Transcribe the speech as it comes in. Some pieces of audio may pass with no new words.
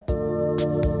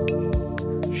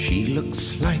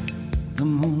looks like the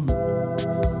moon.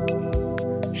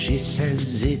 She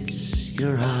says it's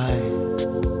your eyes.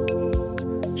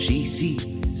 She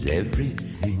sees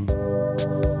everything.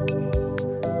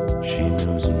 She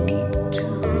knows me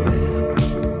too well.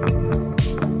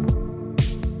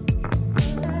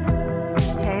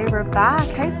 Hey, we're back.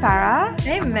 Hey, Sarah.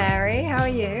 Hey, Mary. How are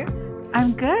you?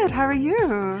 I'm good. How are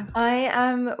you? I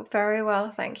am very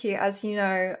well, thank you. As you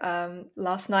know,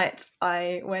 last night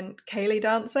I went Kaylee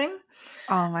dancing.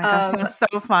 Oh my gosh, that's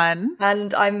so fun.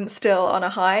 And I'm still on a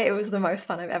high. It was the most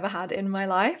fun I've ever had in my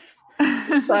life.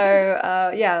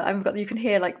 So yeah, you can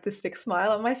hear like this big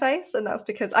smile on my face, and that's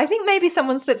because I think maybe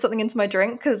someone slipped something into my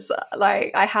drink because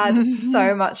like I had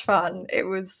so much fun. It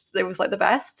was like the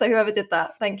best. So whoever did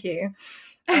that, thank you.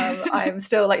 I'm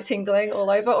still like tingling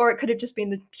all over, or it could have just been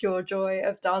the pure joy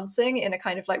of dancing in a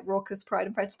kind of like raucous Pride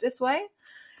and Prejudice way.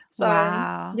 So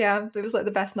wow. Yeah, it was like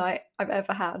the best night I've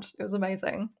ever had. It was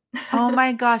amazing. Oh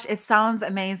my gosh, it sounds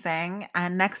amazing.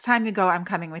 And next time you go, I'm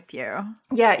coming with you.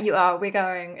 Yeah, you are. We're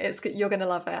going. You're going to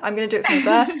love it. I'm going to do it for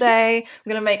my birthday. I'm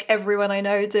going to make everyone I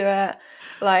know do it.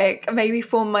 Like maybe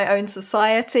form my own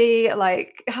society,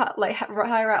 like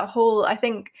hire out a hall. I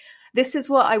think this is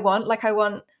what I want. Like I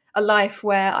want a life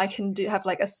where I can have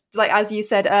like as you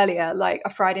said earlier, like a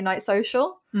Friday night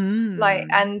social. Like,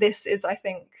 and this is I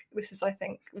think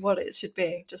what it should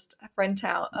be. Just rent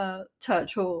out a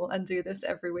church hall and do this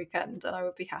every weekend, and I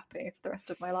would be happy for the rest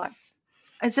of my life.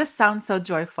 It just sounds so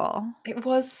joyful. It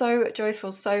was so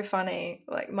joyful, so funny.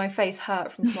 Like my face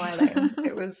hurt from smiling.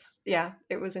 It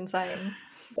was insane.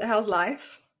 But how's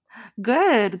life?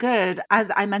 Good.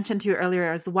 As I mentioned to you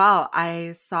earlier as well,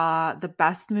 I saw the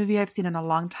best movie I've seen in a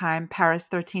long time, Paris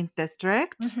 13th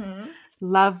District. Mm-hmm.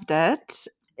 Loved it.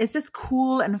 It's just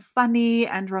cool and funny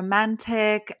and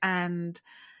romantic, and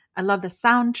I love the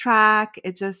soundtrack.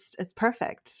 It's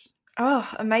perfect. Oh,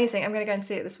 amazing. I'm going to go and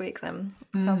see it this week then.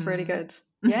 It sounds really good.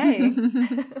 Yay.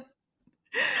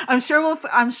 I'm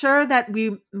sure that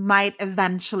we might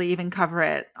eventually even cover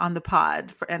it on the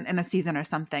pod in a season or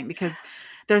something, because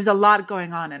there's a lot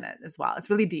going on in it as well. It's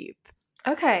really deep.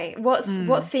 Okay. What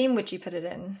theme would you put it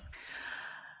in?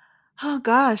 Oh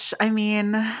gosh. I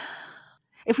mean,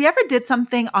 if we ever did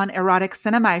something on erotic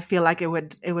cinema, I feel like it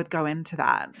would go into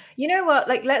that. You know what?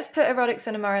 Like, let's put erotic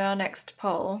cinema in our next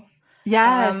poll.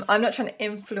 Yes. I'm not trying to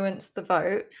influence the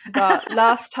vote, but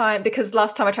last time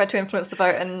I tried to influence the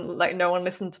vote and like no one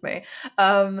listened to me.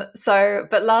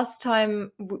 But last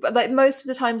time, like most of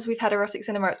the times we've had erotic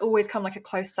cinema, it's always come like a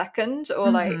close second, or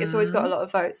like it's always got a lot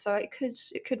of votes. So it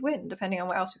could win depending on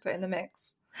what else we put in the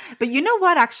mix. But you know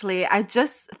what, actually, I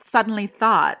just suddenly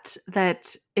thought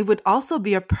that it would also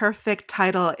be a perfect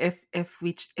title if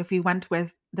we went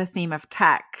with the theme of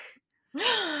tech.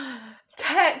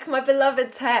 Tech, my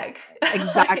beloved tech.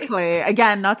 Exactly.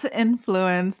 Again, not to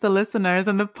influence the listeners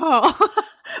in the poll,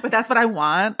 but that's what I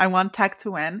want. I want tech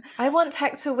to win. I want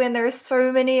tech to win. There are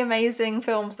so many amazing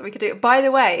films that we could do. By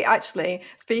the way, actually,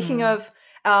 speaking of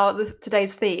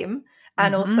today's theme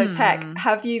and also tech,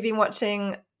 have you been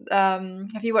watching?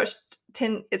 Have you watched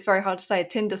It's very hard to say,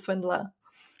 Tinder Swindler?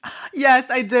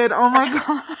 Yes, I did. Oh my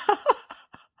god.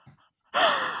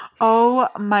 Oh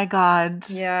my god.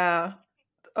 Yeah.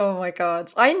 Oh my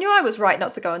god. I knew I was right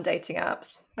not to go on dating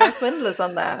apps. There are swindlers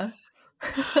on there.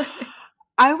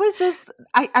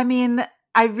 I mean,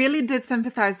 I really did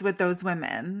sympathize with those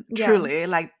women. Yeah. Truly.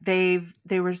 Like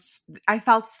I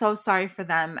felt so sorry for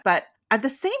them. But at the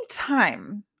same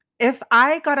time, if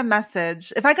I got a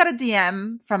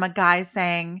DM from a guy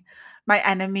saying, my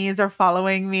enemies are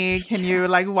following me, can you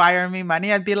like wire me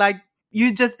money? I'd be like,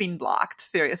 you just been blocked.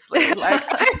 Seriously. Like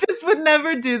I just would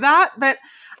never do that. But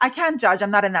I can't judge.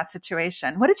 I'm not in that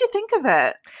situation. What did you think of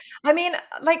it? I mean,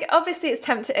 like, obviously it's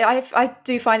tempting. I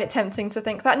do find it tempting to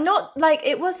think that. Not like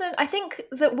it wasn't. I think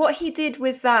that what he did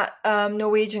with that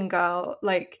Norwegian girl,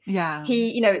 like, yeah,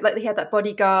 he, you know, like he had that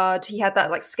bodyguard. He had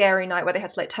that like scary night where they had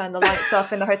to like turn the lights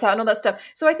off in the hotel and all that stuff.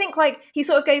 So I think like he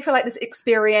sort of gave her like this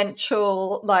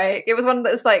experiential, like it was one of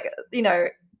those like, you know,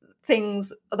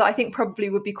 things that I think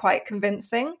probably would be quite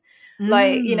convincing.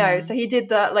 Like, you know, so he did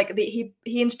that, like he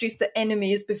introduced the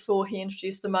enemies before he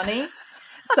introduced the money.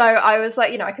 So I was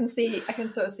like, you know, I can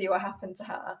sort of see what happened to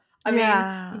her. I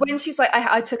mean, when she's like,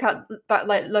 I took out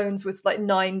like loans with like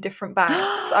 9 different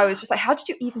banks. I was just like, how did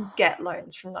you even get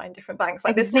loans from 9 different banks?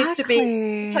 Like, This needs to be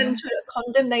potential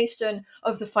condemnation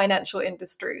of the financial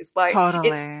industries. Like, totally.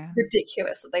 It's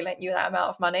ridiculous that they lent you that amount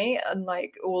of money and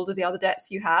like all of the other debts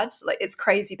you had. Like, it's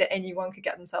crazy that anyone could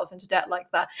get themselves into debt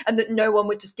like that, and that no one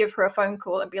would just give her a phone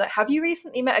call and be like, have you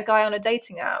recently met a guy on a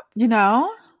dating app? You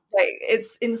know? Like,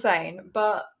 it's insane.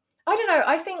 But I don't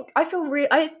know.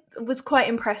 I was quite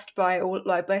impressed by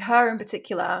by her in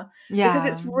particular, because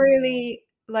it's really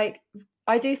like,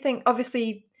 I do think,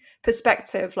 obviously,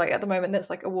 perspective, like at the moment there's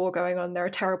like a war going on, there are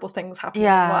terrible things happening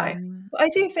in life, but I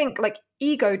do think, like,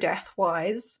 ego death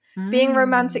wise, being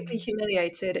romantically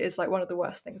humiliated is like one of the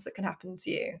worst things that can happen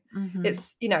to you.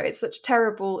 It's, you know, it's such a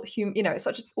terrible it's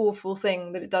such an awful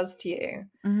thing that it does to you.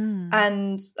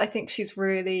 And I think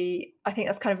I think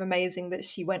that's kind of amazing that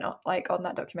she went up like on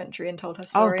that documentary and told her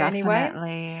story anyway.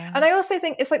 And I also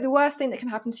think it's like the worst thing that can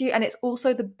happen to you, and it's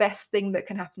also the best thing that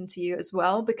can happen to you as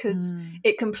well, because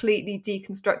it completely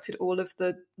deconstructed all of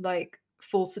the like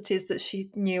falsities that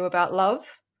she knew about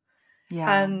love.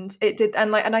 And it did,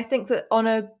 and I think that on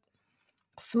a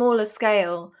smaller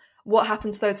scale, what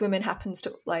happened to those women happens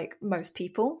to like most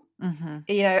people,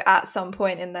 you know, at some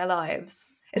point in their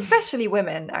lives, especially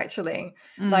women, actually,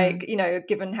 like, you know,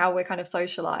 given how we're kind of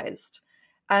socialized.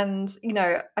 And, you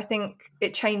know, I think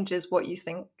it changes what you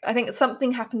think. I think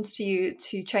something happens to you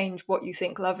to change what you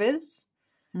think love is.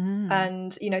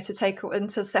 And, you know, to take and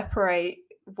to separate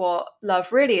what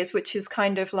love really is, which is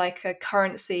kind of like a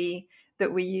currency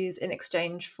that we use in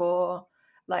exchange for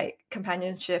like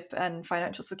companionship and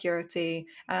financial security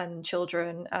and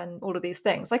children and all of these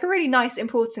things, like a really nice,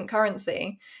 important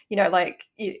currency, you know, like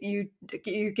you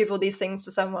give all these things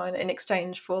to someone in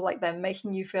exchange for like them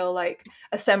making you feel like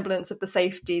a semblance of the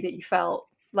safety that you felt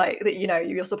like that, you know,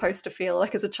 you're supposed to feel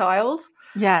like as a child.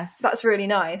 Yes, that's really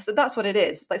nice. So that's what it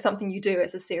is. It's like something you do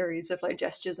as a series of like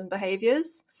gestures and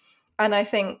behaviors. And I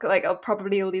think like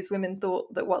probably all these women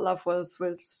thought that what love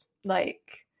was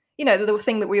like, you know, the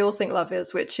thing that we all think love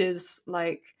is, which is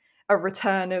like a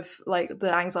return of like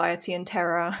the anxiety and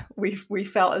terror we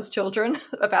felt as children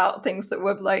about things that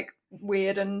were like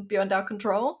weird and beyond our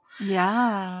control.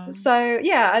 So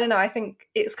yeah, I don't know, I think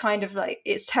it's kind of like,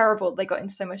 it's terrible they got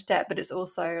into so much debt, but it's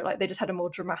also like they just had a more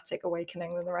dramatic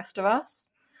awakening than the rest of us.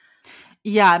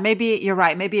 Yeah, maybe you're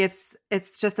right. Maybe it's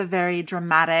just a very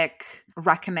dramatic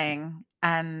reckoning,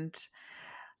 and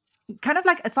kind of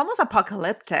like it's almost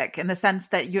apocalyptic in the sense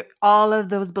that all of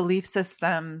those belief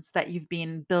systems that you've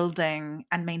been building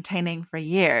and maintaining for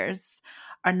years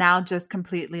are now just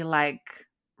completely like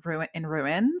in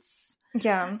ruins.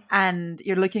 Yeah. And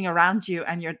you're looking around you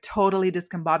and you're totally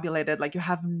discombobulated, like you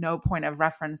have no point of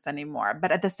reference anymore.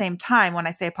 But at the same time, when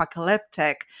I say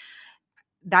apocalyptic,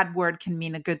 that word can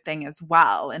mean a good thing as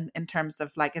well in terms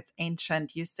of like its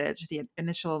ancient usage. The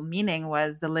initial meaning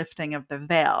was the lifting of the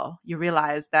veil. You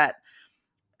realize that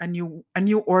a new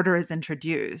order is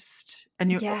introduced,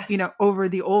 you know, over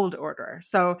the old order.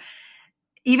 So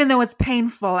even though it's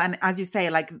painful and, as you say,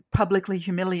 like publicly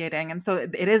humiliating, and so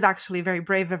it is actually very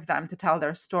brave of them to tell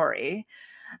their story,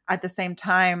 at the same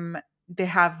time, they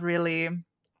have really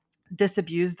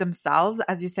disabused themselves,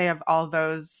 as you say, of all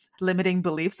those limiting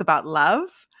beliefs about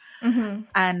love.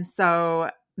 And so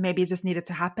maybe it just needed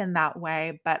to happen that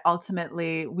way. But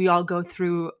ultimately, we all go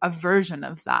through a version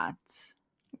of that.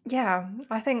 Yeah,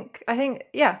 I think,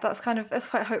 yeah, that's quite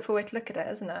a hopeful way to look at it,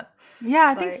 isn't it?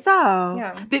 Yeah, I think so.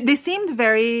 Yeah. They seemed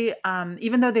very,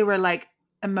 even though they were like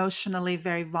emotionally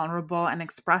very vulnerable and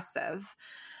expressive,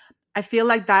 I feel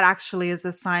like that actually is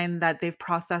a sign that they've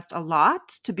processed a lot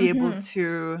to be able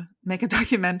to make a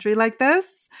documentary like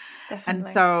this. Definitely.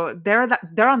 And so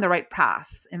they're on the right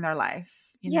path in their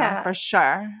life, you know, for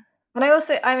sure. And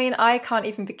I can't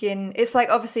even begin. It's like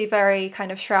obviously very kind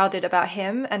of shrouded about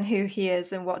him and who he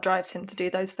is and what drives him to do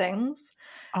those things.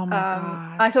 Oh my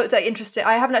God. I thought it was interesting.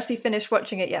 I haven't actually finished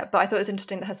watching it yet, but I thought it was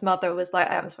interesting that his mother was like,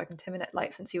 I haven't spoken to him in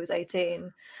like since he was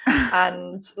 18.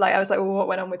 And like, I was like, well, what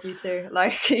went on with you two?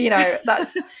 Like, you know,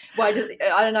 that's why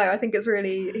I don't know. I think it's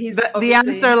really, the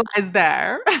answer lies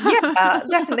there. Yeah,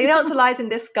 definitely. The answer lies in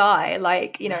this guy.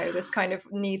 Like, you know, this kind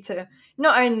of need to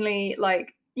not only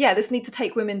like, this need to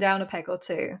take women down a peg or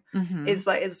two is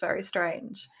very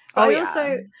strange. But I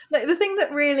also like the thing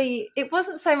that really, it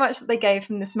wasn't so much that they gave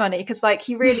him this money, because like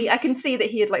I can see that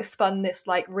he had like spun this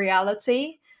like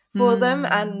reality for them,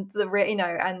 and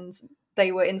and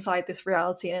they were inside this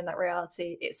reality, and in that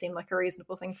reality it seemed like a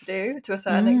reasonable thing to do to a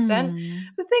certain extent.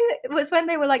 The thing was when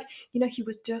they were like, you know, he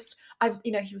was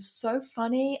so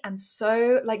funny and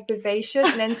so like vivacious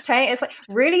and entertaining. It's like,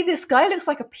 really, this guy looks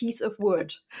like a piece of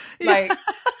wood. Like,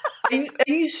 are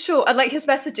you sure? And like his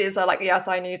messages are like, yes,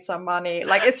 I need some money.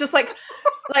 Like, it's just like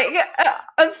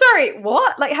I'm sorry,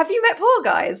 what? Like, have you met poor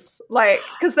guys? Like,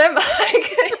 because they're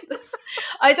like,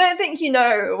 I don't think you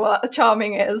know what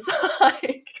charming is.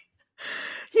 Like,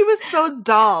 he He was so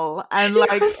dull and He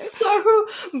like was so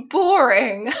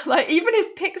boring. Like even his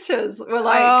pictures were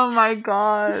like, oh my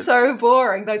God. so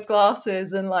boring. Those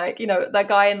glasses and like, you know, that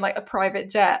guy in like a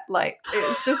private jet. Like it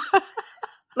was just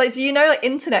like, do you know like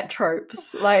internet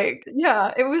tropes? Like,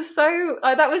 yeah, it was so.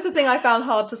 That was the thing I found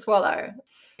hard to swallow.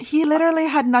 He literally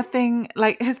had nothing.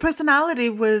 Like his personality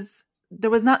was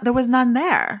there was none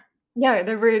there. No,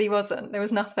 there really wasn't. There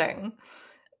was nothing.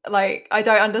 Like I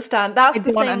don't understand. I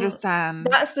don't understand.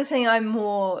 That's the thing I'm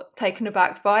more taken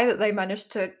aback by, that they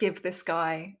managed to give this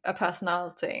guy a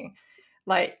personality,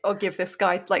 like, or give this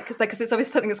guy like because it's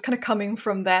obviously something that's kind of coming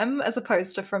from them as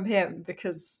opposed to from him,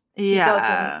 because he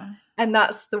doesn't. And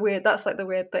that's the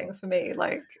weird thing for me.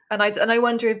 Like, and I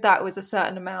wonder if that was a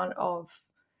certain amount of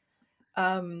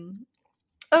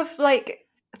like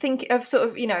think of sort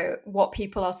of, you know, what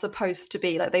people are supposed to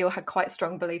be. Like they all had quite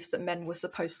strong beliefs that men were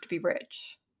supposed to be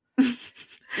rich.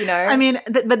 You know, I mean,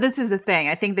 but this is the thing.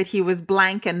 I think that he was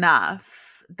blank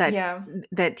enough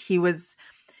that he was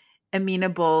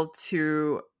amenable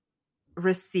to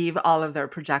receive all of their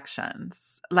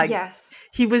projections. Like, yes,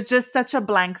 he was just such a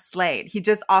blank slate. He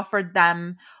just offered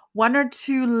them one or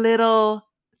two little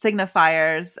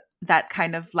signifiers that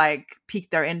kind of like piqued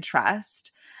their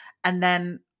interest, and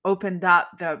then opened up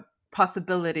the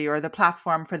possibility or the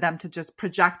platform for them to just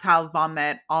projectile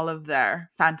vomit all of their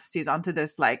fantasies onto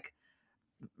this like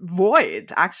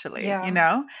void, actually, you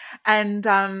know? And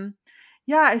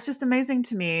it's just amazing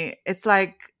to me. It's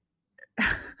like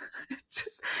it's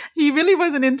just, he really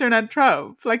was an internet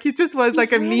trope. Like he just was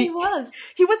like he was,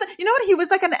 you know what, he was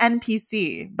like an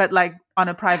NPC but like on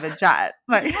a private jet.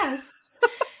 Like yes.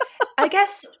 I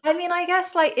guess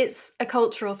like it's a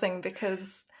cultural thing,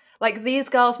 because like these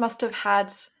girls must have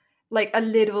had like a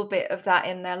little bit of that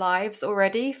in their lives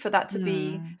already for that to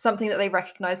be something that they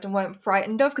recognized and weren't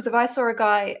frightened of. Because if I saw a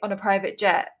guy on a private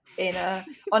jet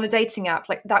on a dating app,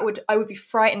 like I would be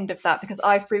frightened of that, because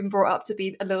I've been brought up to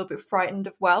be a little bit frightened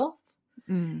of wealth.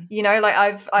 You know, like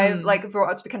I've like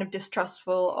brought up to be kind of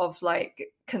distrustful of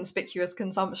like conspicuous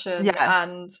consumption,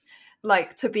 and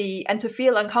like to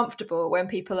feel uncomfortable when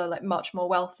people are like much more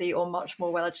wealthy or much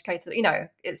more well educated. You know,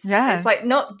 it's like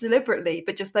not deliberately,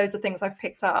 but just those are things I've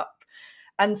picked up.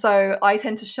 And so I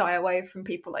tend to shy away from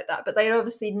people like that. But they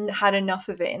obviously had enough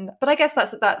of it. But I guess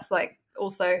that's like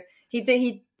also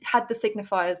he had the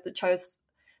signifiers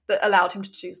that allowed him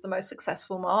to choose the most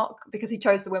successful mark, because he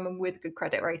chose the women with good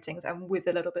credit ratings and with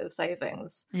a little bit of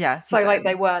savings. Yes. So like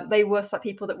they were like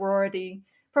people that were already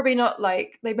probably not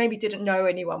like, they maybe didn't know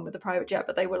anyone with a private jet,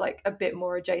 but they were like a bit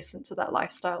more adjacent to that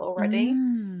lifestyle already,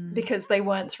 because they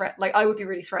weren't like I would be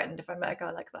really threatened if I met a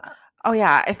guy like that. Oh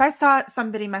yeah, if I saw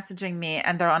somebody messaging me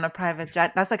and they're on a private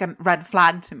jet, that's like a red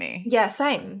flag to me. Yeah,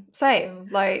 same.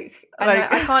 Like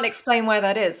I can't explain why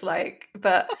that is. Like,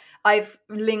 but I've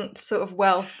linked sort of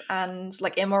wealth and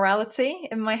like immorality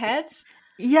in my head.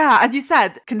 Yeah, as you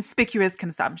said, conspicuous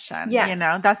consumption. Yes. You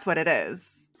know, that's what it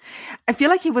is. I feel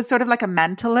like he was sort of like a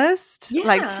mentalist. Yeah.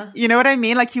 Like, you know what I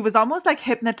mean? Like he was almost like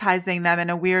hypnotizing them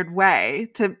in a weird way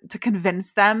to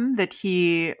convince them that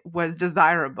he was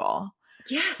desirable.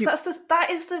 Yes,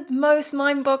 that is the most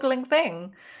mind-boggling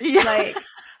thing. Yeah. Like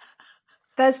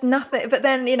there's nothing, but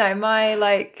then, you know, my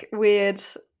like weird,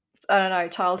 I don't know,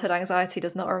 childhood anxiety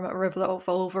does not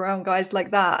revolve around guys like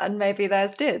that, and maybe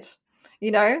theirs did, you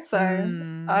know. So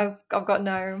I've got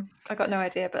no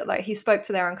idea, but like he spoke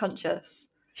to their unconscious.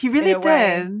 He really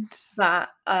did. That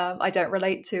I don't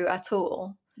relate to at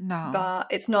all. No, but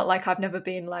it's not like I've never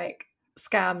been like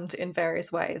scammed in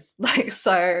various ways. Like,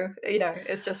 so, you know,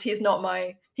 it's just he's not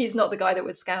the guy that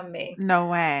would scam me. No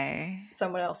way.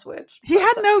 Someone else would. He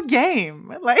had no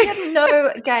game. Like he had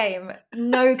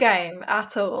no game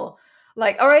at all.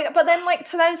 Like, all right, but then like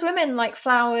to those women, like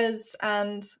flowers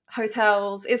and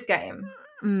hotels is game.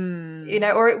 You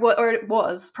know, or it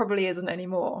was, probably isn't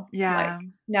anymore. Yeah. Like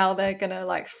now they're gonna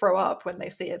like throw up when they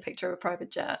see a picture of a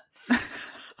private jet.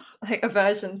 Like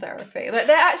aversion therapy. Like,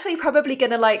 they're actually probably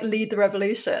gonna like lead the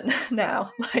revolution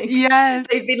now. Like, yes,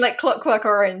 they've been like Clockwork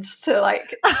Orange to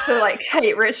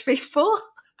hate rich people.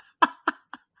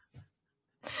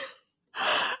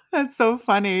 That's so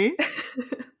funny.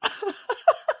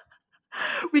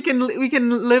 We can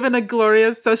live in a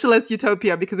glorious socialist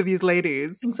utopia because of these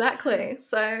ladies. Exactly.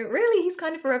 So really, he's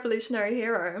kind of a revolutionary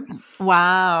hero.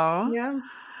 Wow. Yeah.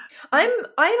 I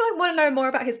want to know more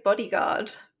about his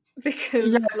bodyguard.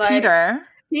 Because like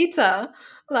Peter,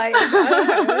 like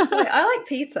I like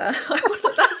Peter.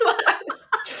 That's what I was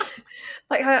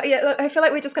like. I feel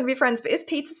like we're just gonna be friends. But is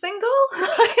Peter single?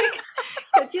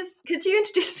 Like, could you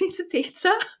introduce me to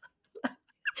Peter?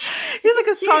 He's like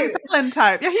a strong silent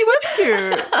type. Yeah, he was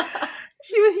cute.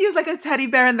 He was like a teddy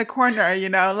bear in the corner, you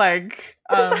know, like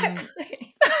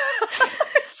Exactly.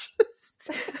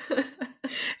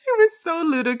 It was so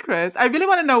ludicrous. I really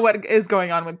want to know what is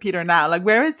going on with Peter now. Like,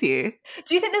 where is he?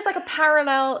 Do you think there's like a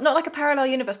parallel, not like a parallel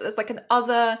universe, but there's like an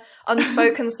other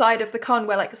unspoken side of the con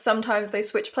where like sometimes they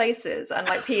switch places and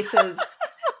like Peter's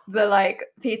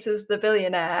the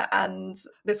billionaire and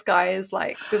this guy is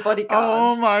like the bodyguard.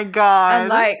 Oh my God. And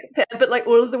like, but like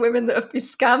all of the women that have been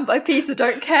scammed by Peter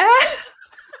don't care.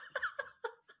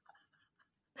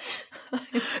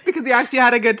 Because he actually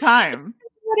had a good time.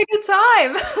 Had a good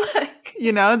time. Like,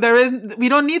 you know, we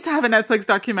don't need to have a Netflix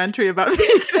documentary about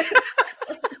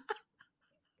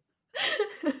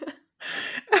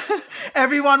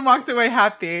everyone walked away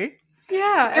happy.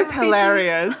 Yeah. It's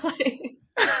hilarious.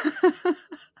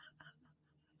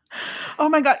 Oh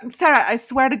my God, Sarah, I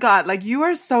swear to God, like you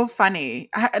are so funny.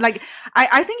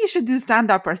 I think you should do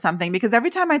stand-up or something because every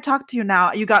time I talk to you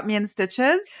now, you got me in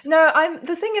stitches. No,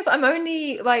 the thing is I'm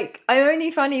only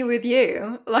funny with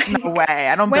you. Like no way.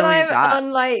 I don't believe that.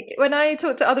 When I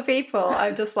talk to other people,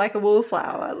 I'm just like a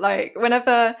wallflower. Like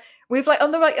whenever we've like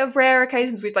on the like of rare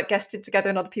occasions we've like guested together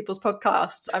in other people's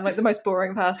podcasts, I'm like the most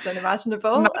boring person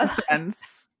imaginable.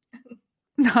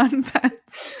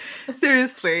 Nonsense.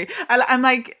 Seriously. I'm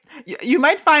like, you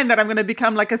might find that I'm going to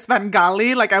become like a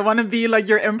Svengali. Like I want to be like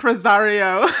your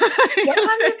impresario.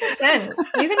 100%.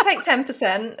 You can take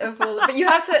 10% of all, but you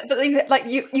have to,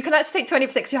 you can actually take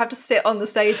 20% because you have to sit on the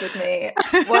stage with me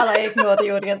while I ignore the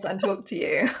audience and talk to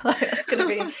you. Like it's going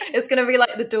to be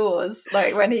like the Doors,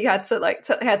 like when he had to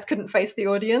couldn't face the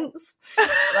audience.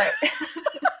 Like,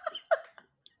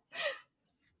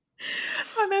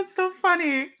 oh, that's so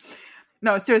funny.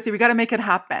 No, seriously, we got to make it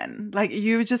happen. Like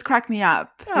you just crack me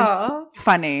up. You're so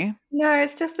funny. No,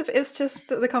 it's just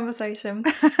the conversation.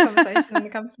 Conversation in the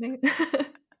company.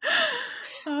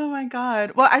 Oh my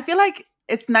God. Well, I feel like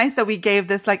it's nice that we gave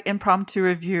this like impromptu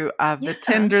review of The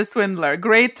Tinder Swindler.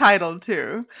 Great title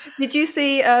too. Did you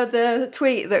see the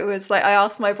tweet that was like, I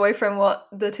asked my boyfriend what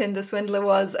The Tinder Swindler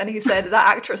was, and he said that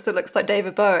actress that looks like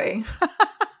David Bowie.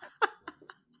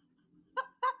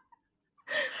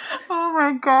 Oh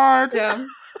my God. Yeah.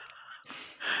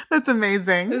 That's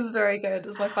amazing. It was very good. It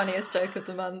was my funniest joke of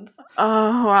the month.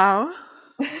 Oh, wow.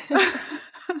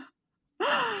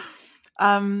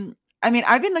 I mean,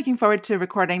 I've been looking forward to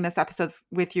recording this episode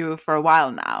with you for a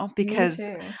while now because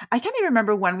I can't even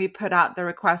remember when we put out the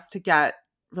request to get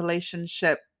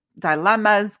relationship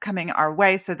dilemmas coming our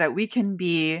way so that we can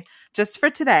be, just for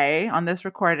today on this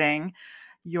recording,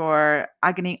 your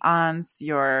agony aunts,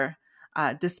 your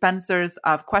dispensers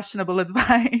of questionable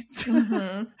advice.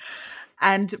 Mm-hmm.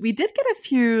 And we did get a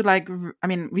few, like, I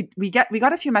mean, we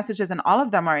got a few messages and all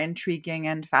of them are intriguing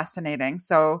and fascinating.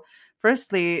 So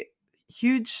firstly,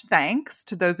 huge thanks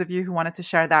to those of you who wanted to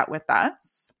share that with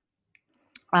us.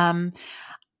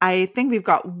 I think we've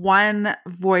got one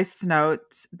voice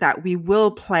note that we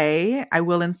will play. I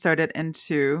will insert it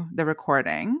into the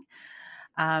recording.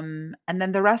 And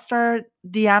then the rest are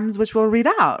DMs, which we'll read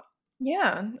out.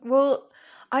 Yeah. Well,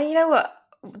 you know what?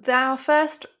 Our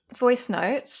first voice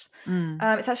note,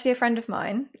 it's actually a friend of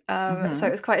mine. So it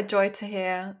was quite a joy to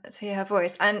hear her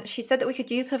voice. And she said that we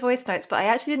could use her voice notes, but I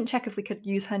actually didn't check if we could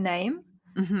use her name.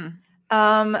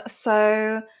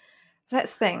 So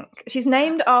let's think. She's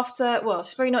named after, well,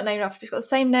 she's probably not named after, but she's got the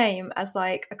same name as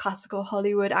like a classical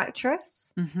Hollywood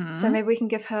actress. So maybe we can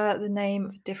give her the name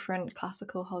of a different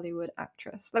classical Hollywood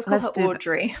actress. Let's call her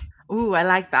Audrey. Ooh, I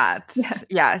like that. Yeah.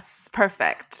 Yes,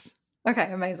 perfect.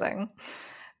 Okay, amazing.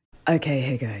 Okay,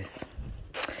 hey guys.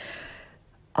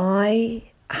 I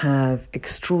have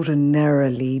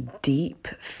extraordinarily deep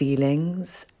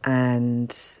feelings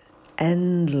and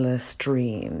endless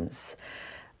dreams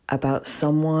about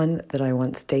someone that I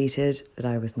once dated that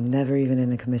I was never even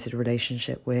in a committed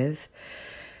relationship with.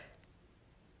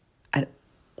 And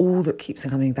all that keeps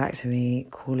coming back to me,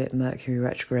 call it Mercury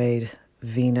retrograde,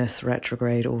 Venus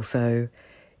retrograde also,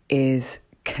 is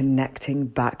connecting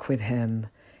back with him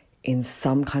in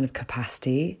some kind of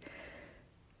capacity.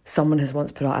 Someone has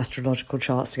once put our astrological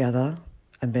charts together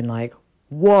and been like,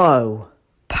 whoa,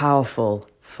 powerful,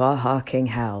 fucking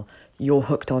hell. You're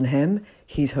hooked on him,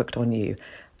 he's hooked on you.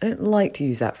 I don't like to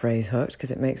use that phrase hooked because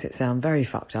it makes it sound very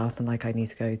fucked up and like I need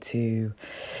to go to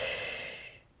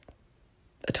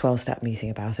a 12-step meeting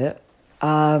about it.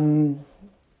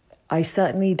 I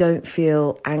certainly don't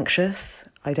feel anxious.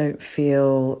 I don't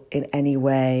feel in any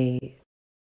way...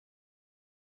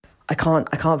 I can't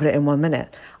put it in 1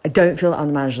 minute. I don't feel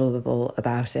unmanageable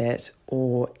about it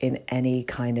or in any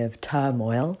kind of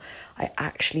turmoil. I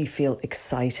actually feel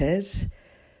excited,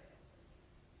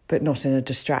 but not in a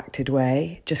distracted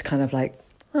way. Just kind of like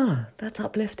That's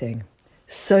uplifting.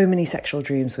 So many sexual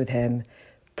dreams with him,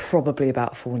 probably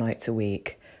about 4 nights a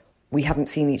week. We haven't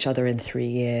seen each other in 3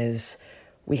 years.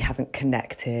 We haven't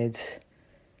connected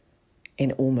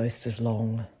in almost as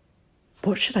long.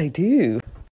 What should I do?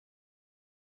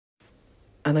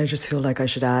 And I just feel like I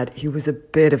should add, he was a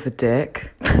bit of a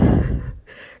dick.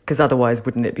 Because otherwise,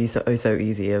 wouldn't it be so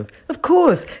easy of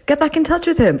course, get back in touch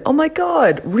with him. Oh my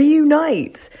God,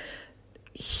 reunite.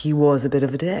 He was a bit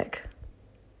of a dick.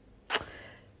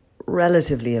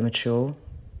 Relatively immature.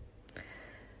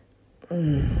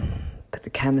 But the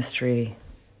chemistry,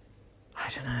 I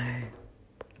don't know.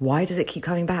 Why does it keep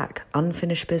coming back?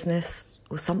 Unfinished business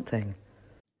or something?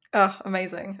 Oh,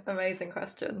 amazing. Amazing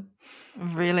question.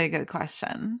 Really good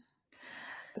question.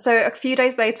 So a few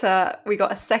days later, we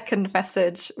got a second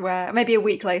message where maybe a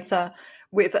week later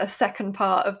with a second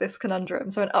part of this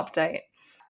conundrum. So an update.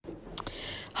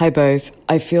 Hi both.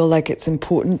 I feel like it's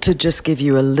important to just give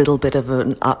you a little bit of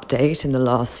an update in the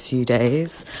last few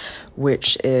days,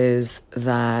 which is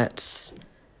that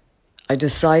I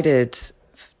decided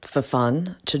for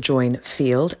fun to join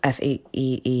Feeld,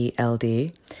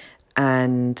 Feeld,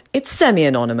 and it's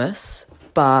semi-anonymous,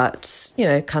 but, you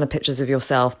know, kind of pictures of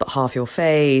yourself, but half your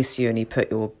face, you only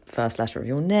put your first letter of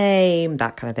your name,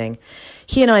 that kind of thing.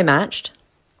 He and I matched.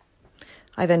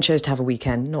 I then chose to have a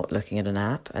weekend not looking at an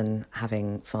app and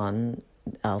having fun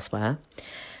elsewhere.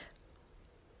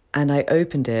 And I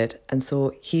opened it and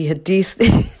saw he had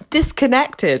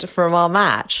disconnected from our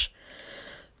match.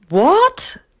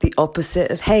 What? The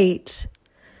opposite of hate.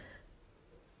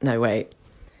 No, wait.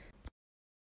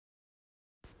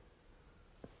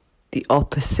 The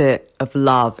opposite of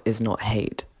love is not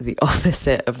hate. The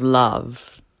opposite of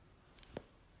love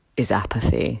is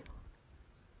apathy.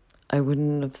 I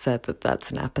wouldn't have said that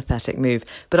that's an apathetic move,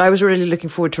 but I was really looking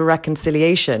forward to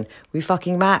reconciliation. We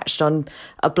fucking matched on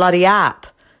a bloody app.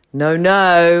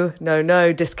 No,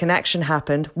 disconnection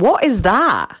happened. What is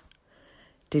that?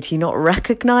 Did he not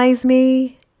recognize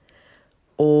me?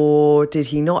 Or did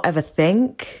he not ever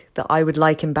think that I would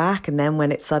like him back? And then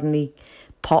when it suddenly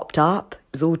popped up,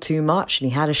 it was all too much and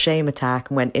he had a shame attack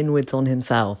and went inwards on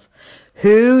himself.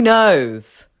 Who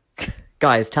knows?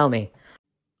 Guys, tell me.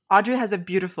 Audrey has a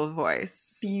beautiful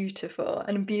voice. Beautiful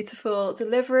and beautiful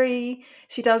delivery.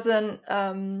 She doesn't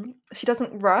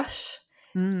rush.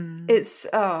 It's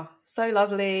so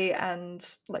lovely and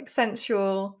like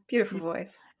sensual, beautiful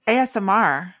voice.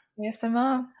 ASMR.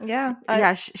 ASMR,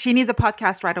 yeah. She needs a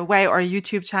podcast right away or a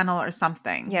YouTube channel or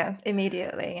something. Yeah,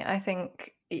 immediately. I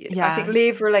think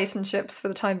leave relationships for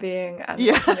the time being and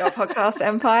open your podcast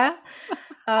empire.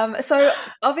 So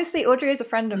obviously Audrey is a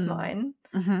friend of mine.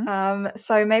 Mm-hmm.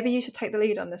 So maybe you should take the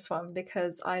lead on this one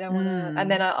because I don't want to, and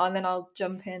then I'll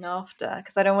jump in after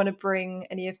because I don't want to bring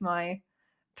any of my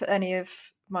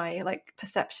like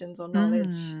perceptions or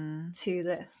knowledge to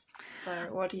this. So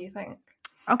what do you think?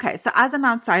 Okay, so as an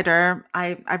outsider,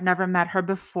 I've never met her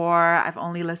before. I've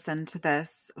only listened to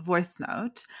this voice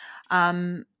note.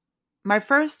 My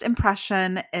first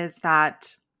impression is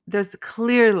that there's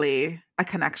clearly a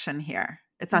connection here.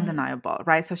 It's undeniable,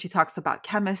 right? So she talks about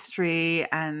chemistry,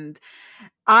 and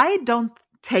I don't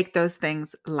take those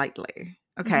things lightly.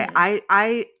 Okay,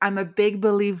 I'm a big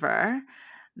believer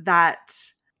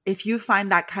that if you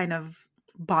find that kind of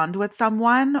bond with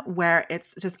someone where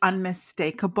it's just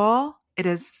unmistakable, it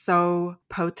is so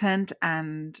potent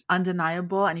and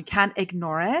undeniable and you can't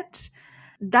ignore it,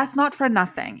 that's not for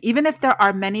nothing. Even if there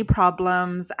are many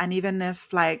problems and even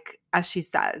if, like, as she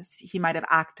says, he might have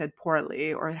acted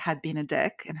poorly or had been a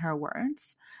dick in her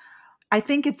words, I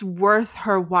think it's worth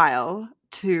her while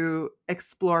to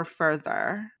explore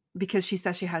further because she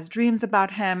says she has dreams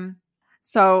about him.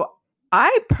 So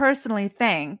I personally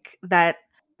think that,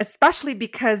 especially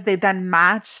because they then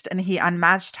matched and he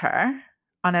unmatched her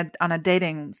on a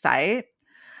dating site,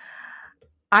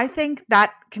 I think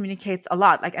that communicates a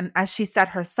lot. Like, and as she said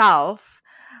herself,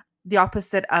 the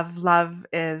opposite of love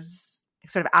is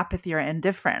sort of apathy or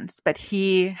indifference, but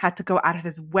he had to go out of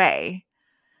his way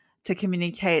to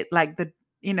communicate like the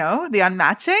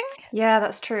unmatching. Yeah,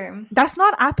 that's true. That's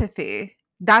not apathy.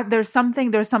 That there's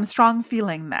some strong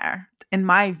feeling there, in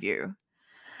my view.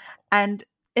 And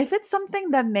if it's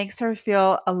something that makes her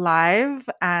feel alive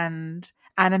and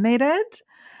animated,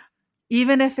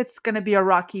 even if it's going to be a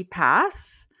rocky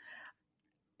path,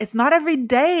 it's not every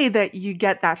day that you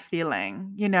get that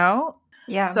feeling, you know?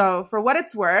 Yeah. So for what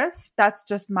it's worth, that's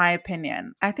just my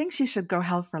opinion. I think she should go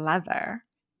hell for leather.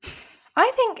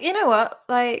 I think, you know what,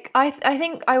 like, I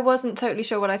think I wasn't totally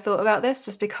sure what I thought about this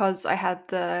just because I had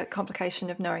the complication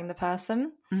of knowing the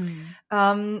person.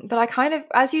 But I kind of,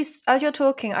 as you're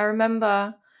talking, I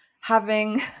remember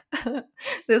having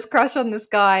this crush on this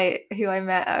guy who I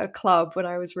met at a club when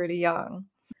I was really young.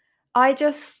 I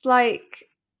just like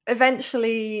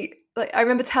eventually, like, I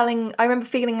remember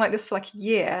feeling like this for like a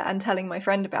year and telling my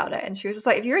friend about it, and she was just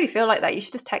like, if you really feel like that, you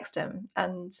should just text him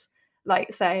and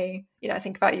like say, you know, I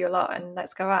think about you a lot and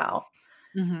let's go out.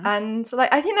 Mhm. And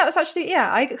like, I think that was actually,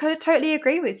 I could totally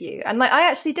agree with you. And like, I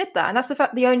actually did that, and that's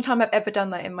the only time I've ever done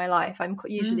that in my life. I'm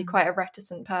usually quite a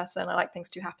reticent person. I like things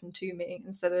to happen to me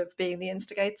instead of being the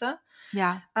instigator.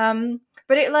 Yeah.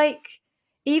 But it like,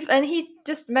 and he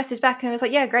just messaged back and was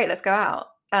like, yeah, great, let's go out.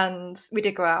 And we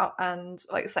did go out and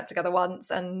like slept together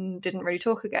once and didn't really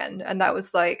talk again. And that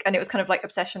was like, and it was kind of like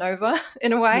obsession over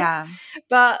in a way. Yeah.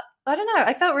 But I don't know,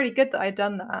 I felt really good that I'd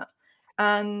done that.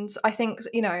 And I think,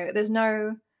 you know, there's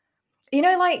no, you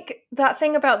know, like that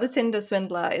thing about the Tinder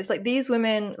swindler is like these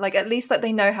women, like at least like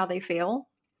they know how they feel.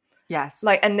 Yes.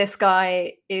 Like, and this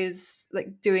guy is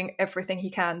like doing everything he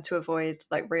can to avoid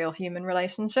like real human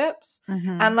relationships.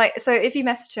 Mhm. And like, so if you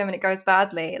message him and it goes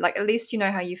badly, like at least you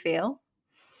know how you feel.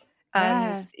 And,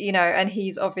 Yes. you know, and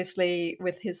he's obviously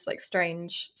with his like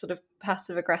strange sort of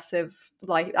passive aggressive,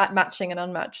 like at matching and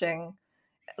unmatching,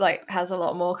 like has a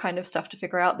lot more kind of stuff to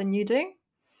figure out than you do.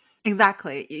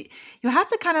 Exactly. You have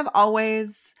to kind of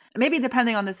always, maybe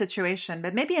depending on the situation,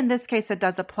 but maybe in this case it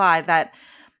does apply that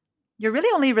you're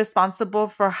really only responsible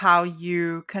for how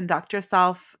you conduct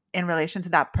yourself in relation to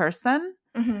that person.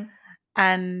 Mm-hmm.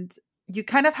 And you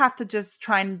kind of have to just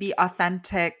try and be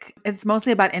authentic. It's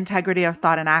mostly about integrity of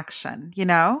thought and action, you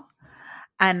know?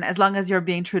 And as long as you're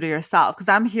being true to yourself, because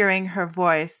I'm hearing her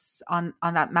voice on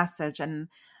that message, and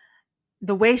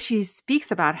the way she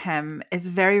speaks about him is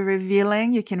very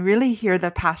revealing. You can really hear the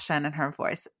passion in her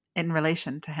voice in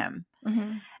relation to him.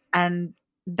 Mm-hmm. And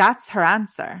that's her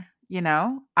answer, you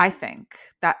know? I think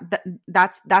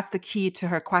that's the key to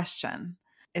her question.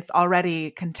 It's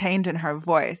already contained in her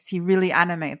voice. He really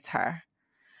animates her.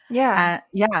 Yeah.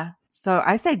 Yeah. So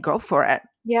I say go for it.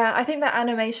 Yeah, I think that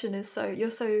animation is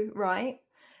you're so right.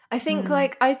 I think Mm.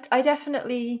 like I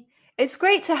definitely, it's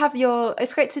great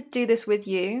to do this with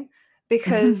you,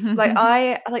 because like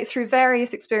I like through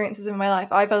various experiences in my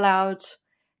life, I've allowed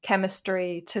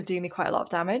chemistry to do me quite a lot of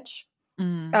damage.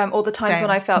 All the times Same.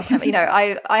 when I felt, you know,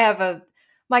 I have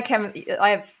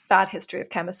bad history of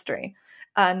chemistry.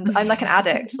 And I'm like an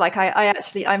addict. Like I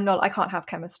can't have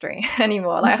chemistry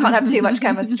anymore. Like I can't have too much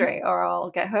chemistry or I'll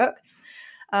get hooked.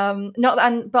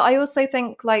 But I also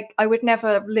think like I would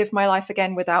never live my life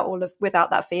again without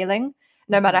that feeling,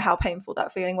 no matter how painful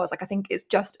that feeling was. Like I think it's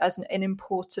just as an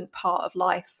important part of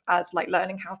life as like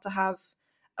learning how to have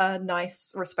a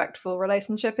nice, respectful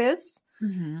relationship is.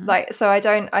 Mhm. Like, so I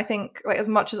think like as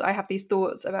much as I have these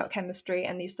thoughts about chemistry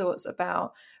and these thoughts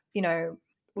about, you know,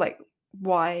 like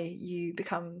why you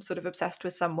become sort of obsessed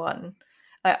with someone,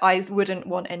 I wouldn't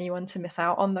want anyone to miss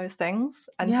out on those things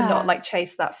and to not like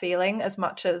chase that feeling as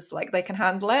much as like they can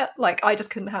handle it. Like I just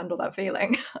couldn't handle that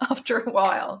feeling after a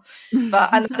while. And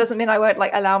that doesn't mean I won't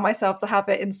like allow myself to have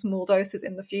it in small doses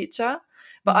in the future.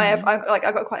 But I've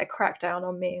got quite a crackdown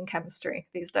on me and chemistry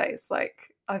these days.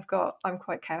 Like I'm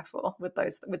quite careful with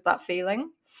that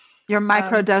feeling. You're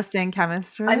microdosing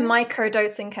chemistry? I'm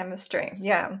microdosing chemistry,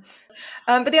 yeah.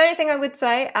 But the only thing I would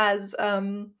say as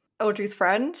Audrey's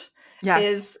friend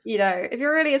is, you know, if he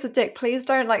really is a dick, please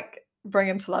don't like bring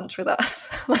him to lunch with us.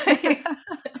 Like,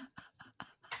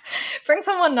 bring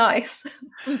someone nice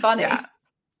and funny. Yeah.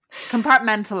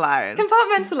 Compartmentalize.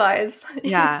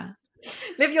 Yeah.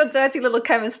 Live your dirty little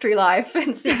chemistry life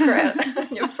in secret.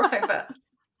 You're private.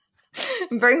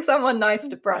 And bring someone nice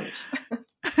to brunch.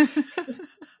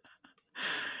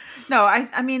 No,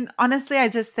 I mean, honestly, I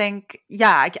just think,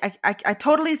 yeah, I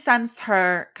totally sense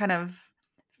her kind of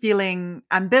feeling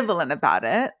ambivalent about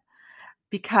it,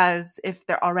 because if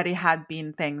there already had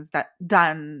been things that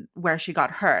done where she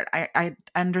got hurt, I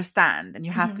understand. And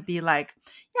you have to be like,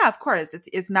 yeah, of course,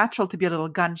 it's natural to be a little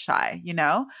gun shy, you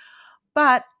know?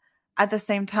 But at the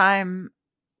same time,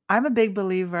 I'm a big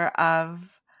believer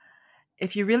of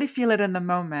if you really feel it in the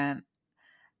moment,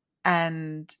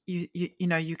 and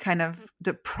you kind of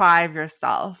deprive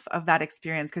yourself of that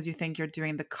experience because you think you're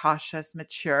doing the cautious,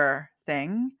 mature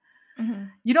thing. Mm-hmm.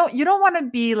 You don't want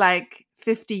to be like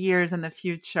 50 years in the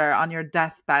future on your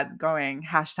deathbed going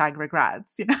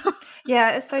 #regrets, you know?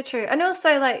 Yeah, it's so true. And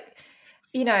also, like,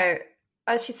 you know,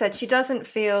 as she said, she doesn't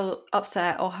feel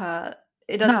upset or hurt.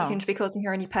 It doesn't seem to be causing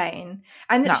her any pain.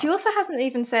 And she also hasn't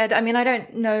even said, I mean, I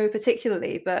don't know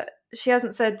particularly, but she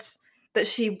hasn't said that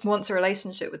she wants a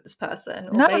relationship with this person.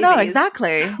 Or babies. No,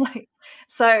 exactly.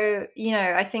 So, you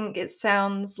know, I think it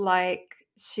sounds like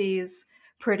she's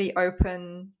pretty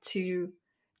open to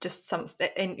just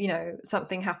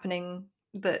something happening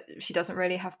that she doesn't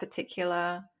really have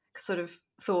particular sort of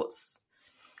thoughts.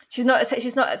 She's not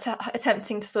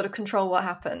attempting to sort of control what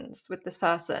happens with this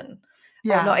person,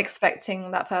 or not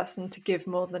expecting that person to give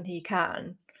more than he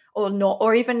can,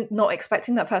 or even not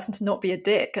expecting that person to not be a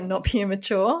dick and not be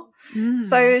immature.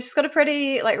 So she's got a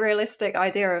pretty like realistic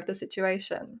idea of the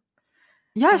situation.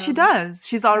 Yeah, she does.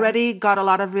 She's already got a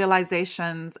lot of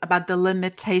realizations about the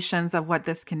limitations of what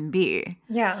this can be.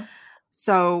 Yeah.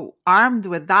 So armed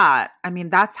with that, I mean,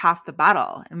 that's half the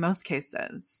battle in most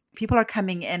cases. People are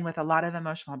coming in with a lot of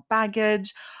emotional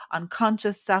baggage,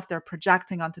 unconscious stuff they're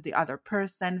projecting onto the other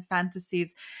person,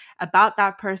 fantasies about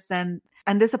that person.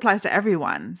 And this applies to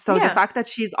everyone. So the fact that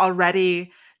she's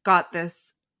already got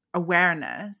this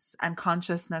awareness and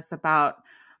consciousness about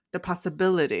the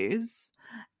possibilities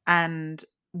and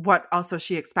what also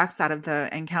she expects out of the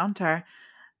encounter,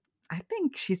 I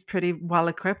think she's pretty well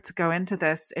equipped to go into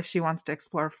this if she wants to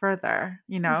explore further,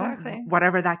 Exactly.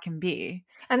 whatever that can be.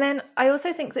 And then I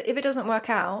also think that if it doesn't work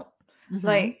out,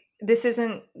 like this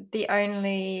isn't the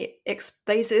only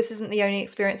this isn't the only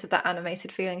experience of that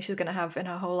animated feeling she's going to have in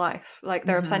her whole life. Like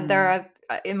there are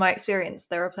in my experience,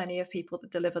 there are plenty of people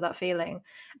that deliver that feeling,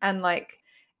 and like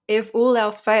if all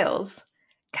else fails,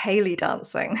 Kaylee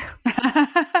dancing.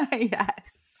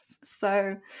 Yes.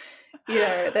 So,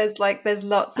 there's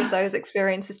lots of those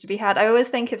experiences to be had. I always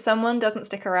think if someone doesn't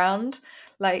stick around,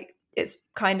 like it's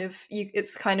kind of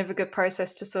a good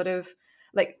process to sort of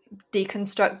like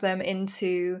deconstruct them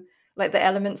into like the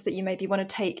elements that you maybe want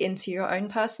to take into your own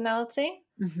personality,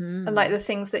 and like the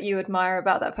things that you admire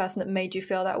about that person that made you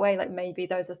feel that way. Like maybe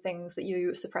those are things that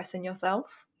you suppress in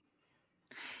yourself.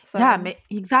 So, yeah,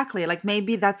 exactly. Like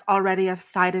maybe that's already a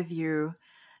side of you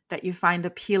that you find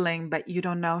appealing, but you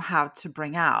don't know how to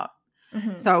bring out.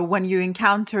 So when you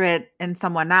encounter it in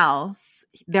someone else,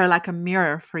 they're like a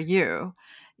mirror for you.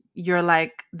 You're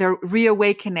like, they're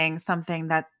reawakening something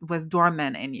that was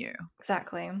dormant in you.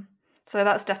 Exactly. So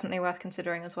that's definitely worth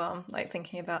considering as well, like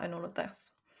thinking about in all of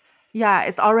this. Yeah,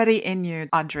 it's already in you,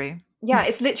 Audrey. Yeah,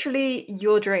 it's literally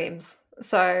your dreams.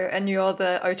 So, and you're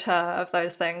the auteur of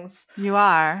those things. You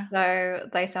are. So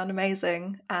they sound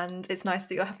amazing. And it's nice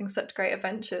that you're having such great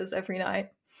adventures every night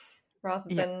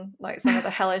rather than like some of the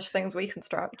hellish things we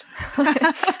construct.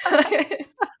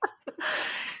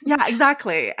 Yeah,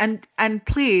 exactly. And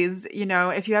please,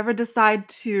 if you ever decide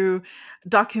to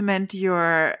document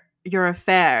your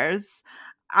affairs,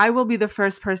 I will be the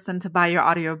first person to buy your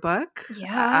audiobook.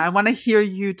 Yeah. I want to hear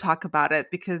you talk about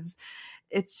it because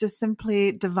it's just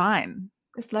simply divine.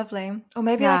 It's lovely. Or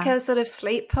maybe like a sort of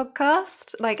sleep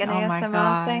podcast, like an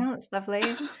ASMR thing. That's lovely.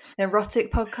 An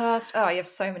erotic podcast. Oh, you have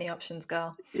so many options,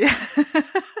 girl. Yeah.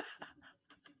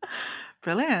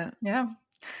 Brilliant. Yeah.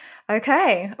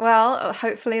 Okay. Well,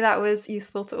 hopefully that was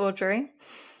useful to Audrey.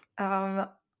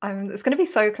 It's going to be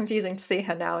so confusing to see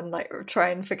her now and like try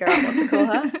and figure out what to call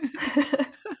her.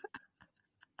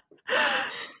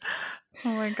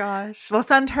 Oh my gosh. Well,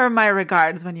 send her my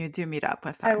regards when you do meet up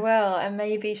with her. I will. And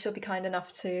maybe she'll be kind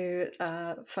enough to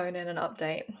phone in an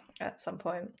update at some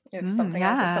point if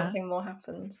something more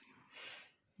happens.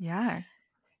 Yeah.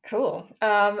 Cool.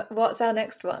 What's our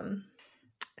next one?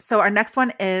 So our next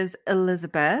one is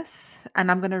Elizabeth, and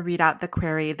I'm going to read out the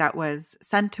query that was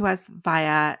sent to us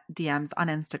via DMs on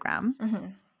Instagram.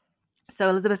 So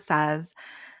Elizabeth says,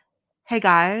 "Hey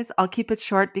guys, I'll keep it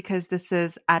short because this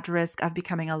is at risk of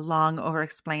becoming a long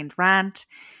over-explained rant.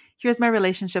 Here's my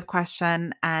relationship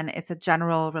question, and it's a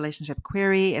general relationship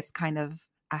query. It's kind of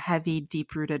a heavy,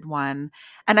 deep-rooted one.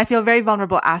 And I feel very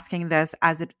vulnerable asking this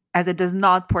as it does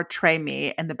not portray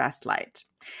me in the best light.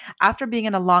 After being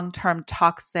in a long-term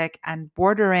toxic and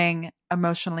bordering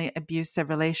emotionally abusive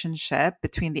relationship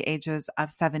between the ages of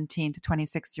 17 to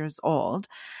 26 years old,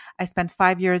 I spent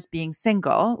 5 years being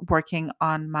single, working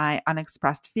on my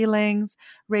unexpressed feelings,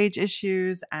 rage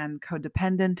issues, and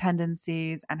codependent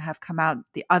tendencies, and have come out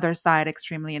the other side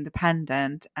extremely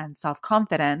independent and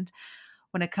self-confident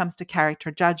when it comes to character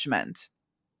judgment.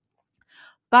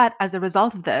 But as a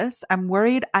result of this, I'm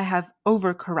worried I have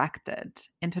overcorrected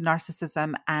into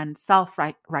narcissism and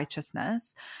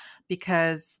self-righteousness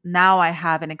because now I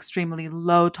have an extremely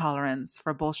low tolerance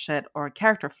for bullshit or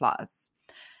character flaws.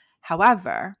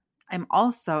 However, I'm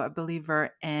also a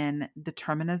believer in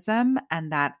determinism and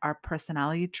that our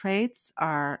personality traits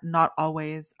are not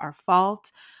always our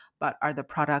fault, but are the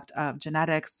product of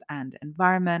genetics and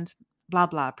environment, blah,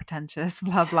 blah, pretentious,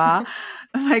 blah, blah.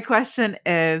 My question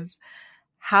is,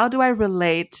 how do I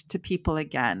relate to people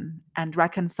again and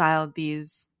reconcile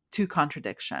these two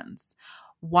contradictions?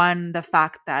 One, the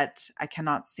fact that I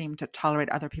cannot seem to tolerate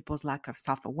other people's lack of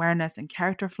self-awareness and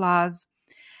character flaws.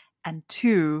 And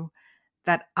two,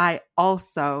 that I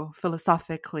also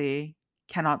philosophically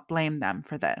cannot blame them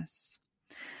for this.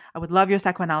 I would love your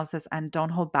psychoanalysis and don't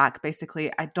hold back.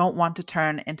 Basically, I don't want to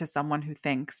turn into someone who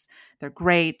thinks they're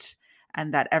great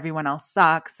and that everyone else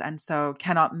sucks and so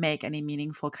cannot make any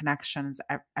meaningful connections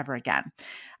ever again.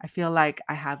 I feel like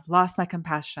I have lost my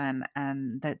compassion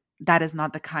and that is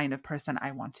not the kind of person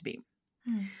I want to be.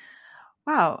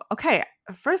 Wow. Okay.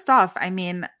 First off, I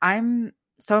mean, I'm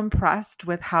so impressed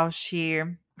with how she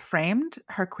framed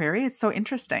her query. It's so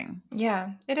interesting.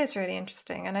 Yeah, it is really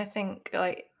interesting. And I think,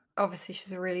 like, obviously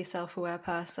she's a really self-aware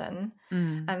person.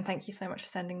 And thank you so much for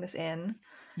sending this in.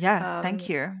 Yes, thank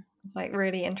you. Like,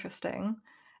 really interesting.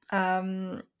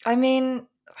 I mean,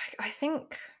 I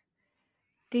think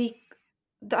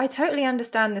I totally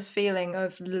understand this feeling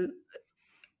of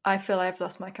I feel I've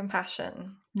lost my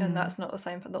compassion, and that's not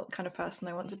the kind of person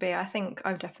I want to be. I think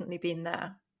I've definitely been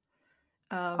there.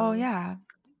 Oh yeah,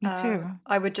 me too.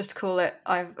 I would just call it.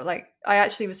 I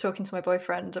actually was talking to my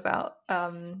boyfriend about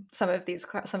some of these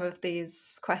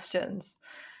questions,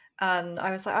 and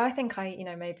I was like, I think I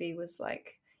maybe was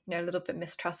like a little bit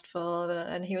mistrustful,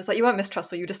 and he was like, you weren't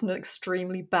mistrustful, you were just in an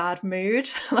extremely bad mood.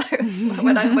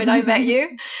 when I met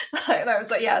you, and I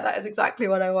was like, yeah, that is exactly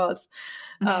what I was.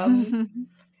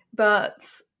 But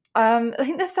I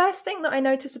think the first thing that I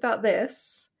noticed about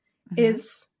this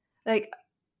is like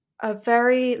a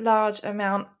very large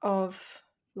amount of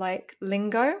like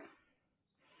lingo,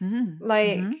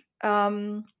 that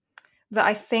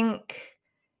I think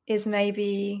is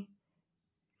maybe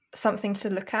something to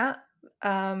look at.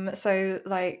 So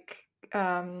like,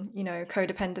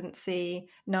 codependency,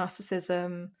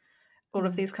 narcissism, all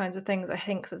of these kinds of things. I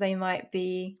think that they might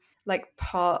be like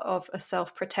part of a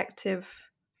self-protective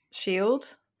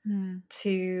shield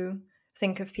to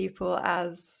think of people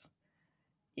as,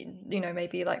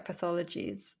 maybe like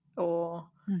pathologies or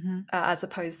as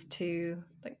opposed to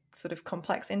like sort of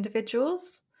complex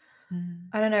individuals.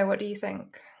 I don't know. What do you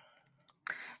think?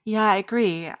 Yeah, I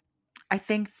agree. I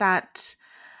think that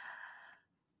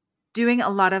doing a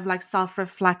lot of like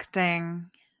self-reflecting,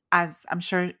 as I'm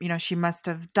sure, she must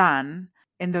have done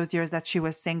in those years that she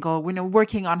was single,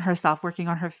 working on herself, working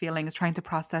on her feelings, trying to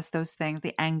process those things,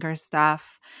 the anger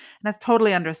stuff. And that's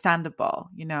totally understandable.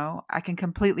 I can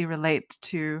completely relate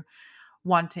to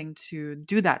wanting to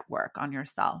do that work on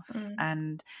yourself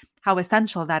and how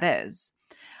essential that is.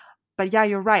 But yeah,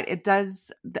 you're right. It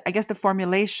does. I guess the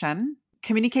formulation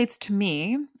communicates to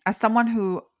me as someone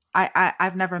who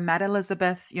I've never met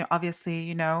Elizabeth.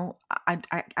 Obviously,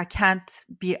 I can't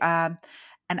be an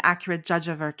accurate judge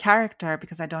of her character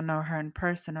because I don't know her in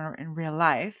person or in real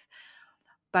life.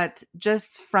 But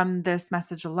just from this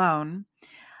message alone,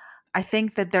 I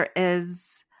think that there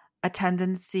is a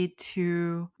tendency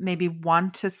to maybe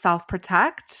want to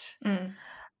self-protect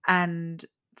and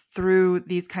through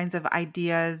these kinds of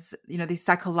ideas, these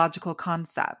psychological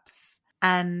concepts.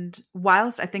 And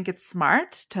whilst I think it's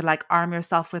smart to like arm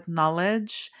yourself with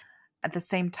knowledge, at the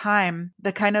same time,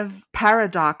 the kind of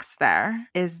paradox there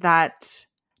is that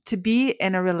to be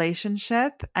in a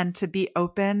relationship and to be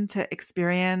open to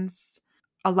experience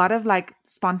a lot of like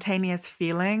spontaneous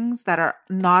feelings that are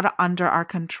not under our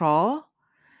control,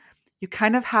 you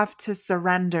kind of have to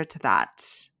surrender to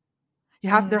that.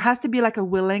 There has to be like a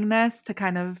willingness to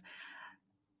kind of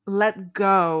let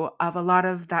go of a lot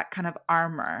of that kind of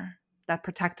armor, that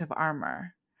protective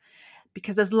armor.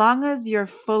 Because as long as you're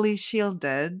fully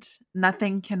shielded,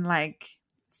 nothing can like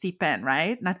seep in,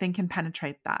 right? Nothing can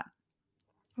penetrate that.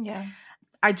 Yeah.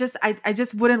 I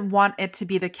just wouldn't want it to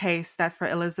be the case that for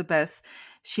Elizabeth,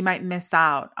 she might miss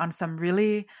out on some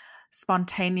really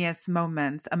spontaneous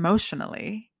moments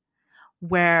emotionally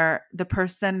where the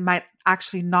person might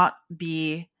actually not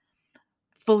be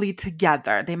fully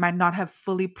together. They might not have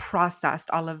fully processed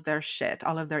all of their shit,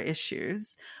 all of their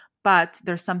issues, but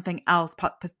there's something else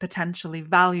potentially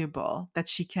valuable that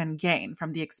she can gain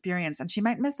from the experience, and she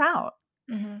might miss out.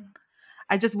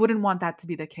 I just wouldn't want that to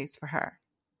be the case for her.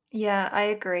 Yeah, I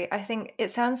agree. I think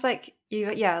it sounds like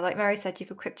like Mary said,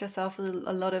 you've equipped yourself with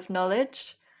a lot of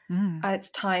knowledge. And it's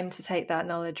time to take that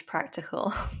knowledge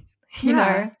practical. you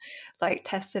know, like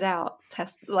test it out,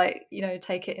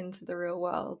 take it into the real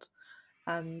world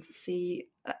and see,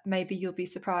 maybe you'll be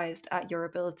surprised at your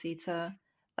ability to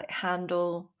like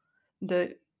handle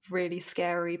the really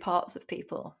scary parts of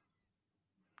people.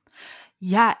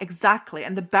 Yeah, exactly.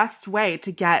 And the best way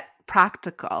to get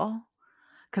practical,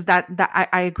 because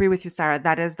I agree with you, Sarah,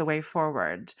 that is the way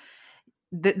forward.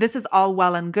 This is all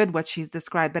well and good what she's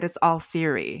described, but it's all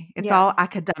theory. It's all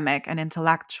academic and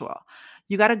intellectual.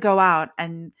 You got to go out,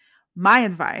 and my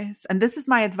advice, and this is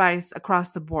my advice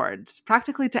across the board,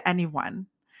 practically to anyone,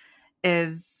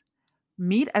 is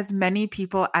meet as many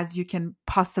people as you can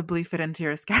possibly fit into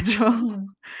your schedule.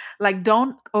 Like,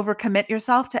 don't overcommit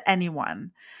yourself to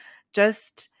anyone.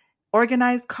 Just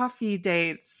organize coffee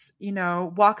dates,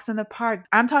 walks in the park.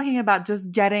 I'm talking about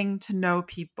just getting to know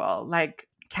people, like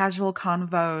casual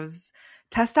convos.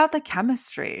 Test out the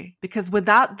chemistry, because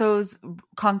without those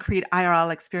concrete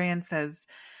IRL experiences,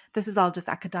 this is all just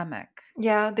academic.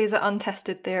 Yeah, these are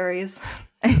untested theories.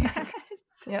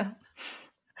 Yeah.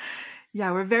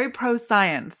 Yeah, we're very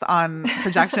pro-science on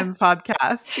Projections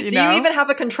Podcast. Do you even have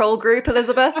a control group,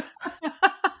 Elizabeth?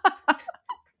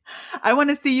 I want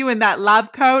to see you in that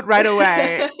lab coat right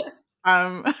away.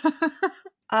 I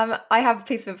have a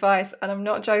piece of advice, and I'm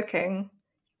not joking.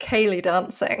 Kaylee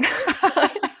dancing.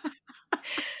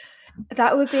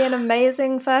 That would be an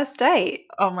amazing first date.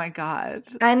 Oh my God.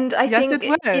 And I think,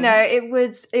 it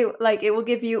would. It will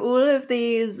give you all of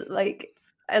these like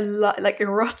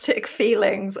erotic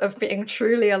feelings of being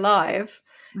truly alive.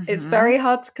 Mm-hmm. It's very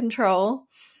hard to control.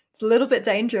 It's a little bit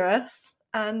dangerous,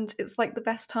 and it's like the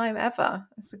best time ever.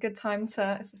 It's a good time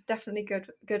it's definitely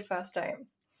good first date.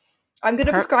 I'm going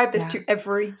to prescribe this to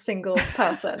every single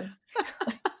person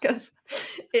because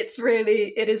it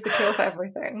is the cure for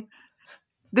everything.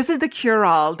 This is the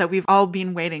cure-all that we've all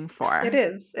been waiting for. It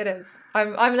is.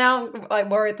 I'm now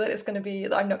worried that it's going to be,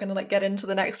 I'm not going to get into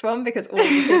the next one because all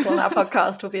the people on our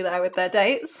podcast will be there with their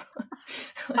dates.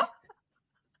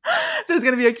 There's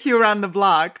going to be a queue around the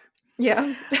block.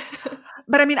 Yeah.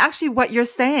 But I mean, actually what you're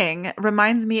saying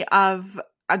reminds me of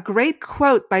a great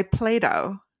quote by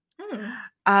Plato.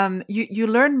 You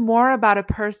learn more about a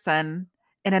person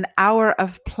in an hour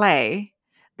of play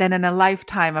than in a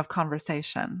lifetime of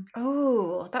conversation.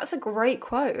 Oh, that's a great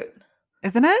quote.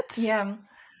 Isn't it? Yeah.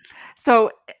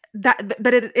 So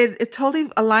but it totally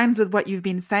aligns with what you've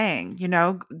been saying,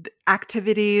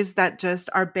 activities that just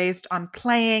are based on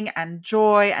playing and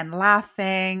joy and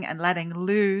laughing and letting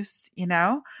loose,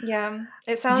 Yeah.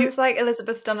 It sounds like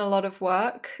Elizabeth's done a lot of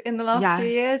work in the last few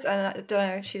years, and I don't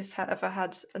know if she's ever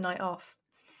had a night off.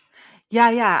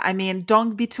 Yeah. I mean,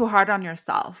 don't be too hard on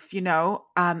yourself,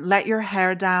 let your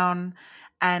hair down.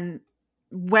 And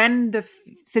when the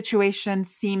situation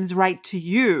seems right to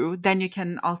you, then you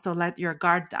can also let your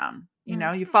guard down.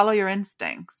 You follow your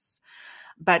instincts,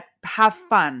 but have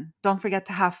fun. Don't forget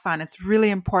to have fun. It's really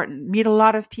important. Meet a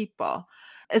lot of people.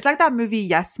 It's like that movie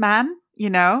Yes Man,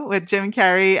 with Jim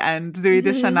Carrey and Zooey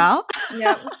Deschanel.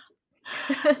 Yeah.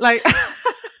 Like...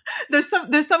 There's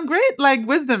some great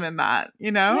wisdom in that,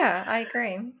 Yeah, I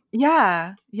agree.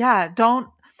 Yeah. Don't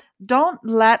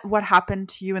let what happened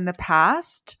to you in the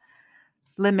past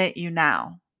limit you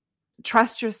now.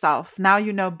 Trust yourself. Now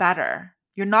you know better.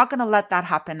 You're not going to let that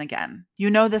happen again. You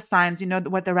know the signs, you know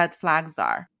what the red flags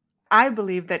are. I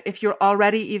believe that if you're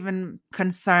already even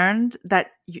concerned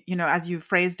that, as you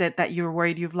phrased it, that you're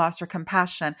worried you've lost your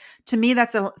compassion, to me,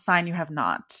 that's a sign you have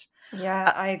not.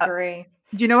 Yeah, I agree.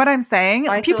 Do you know what I'm saying?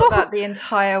 I thought that the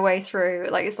entire way through.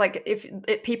 It's like if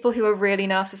people who are really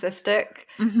narcissistic,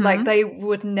 they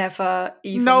would never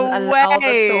even allow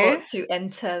the thought to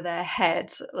enter their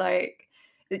head.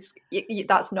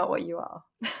 That's not what you are.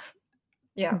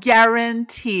 Yeah.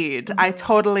 Guaranteed. Mm-hmm. I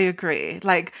totally agree.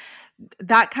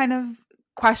 That kind of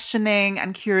questioning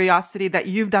and curiosity that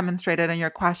you've demonstrated in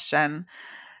your question,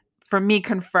 for me,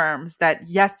 confirms that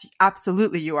yes,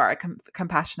 absolutely, you are a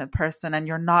compassionate person, and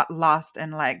you're not lost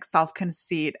in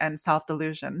self-conceit and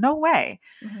self-delusion. No way.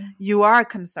 Mm-hmm. You are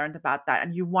concerned about that,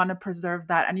 and you want to preserve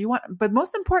that, but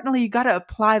most importantly, you got to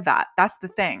apply that. That's the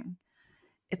thing.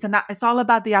 It's all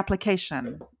about the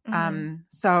application. Mm-hmm.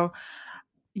 So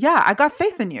yeah, I got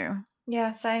faith in you.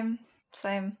 Yeah, same.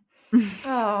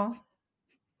 Oh,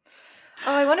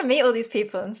 I want to meet all these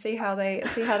people and see how they're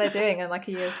doing in a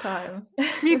year's time.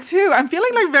 Me too. I'm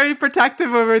feeling very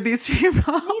protective over these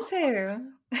people. Me too.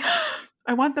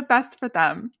 I want the best for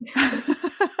them.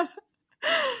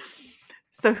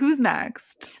 So who's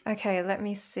next? Okay, let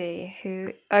me see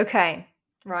who. Okay,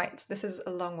 right. This is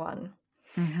a long one.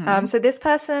 Mm-hmm. So this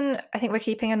person, I think we're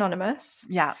keeping anonymous.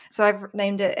 Yeah. So I've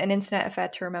named it An Internet Affair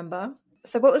to Remember.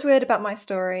 So what was weird about my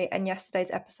story and yesterday's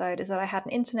episode is that I had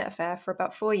an internet affair for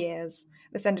about 4 years.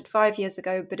 This ended 5 years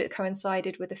ago, but it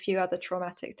coincided with a few other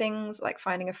traumatic things, like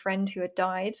finding a friend who had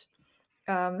died,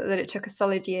 that it took a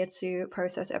solid year to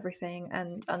process everything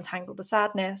and untangle the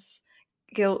sadness,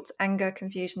 guilt, anger,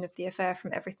 confusion of the affair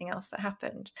from everything else that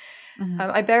happened. Mm-hmm.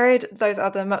 I buried those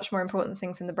other much more important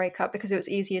things in the breakup because it was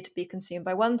easier to be consumed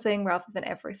by one thing rather than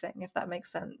everything, if that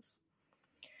makes sense.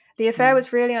 The affair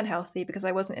was really unhealthy because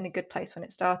I wasn't in a good place when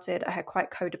it started. I had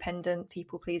quite codependent,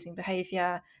 people-pleasing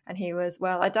behaviour, and he was,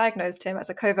 I diagnosed him as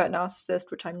a covert narcissist,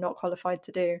 which I'm not qualified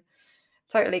to do.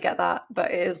 totally get that,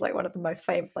 but it is like one of the most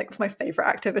my favorite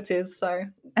activities. So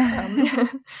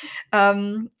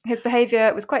his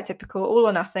behavior was quite typical: all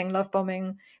or nothing, love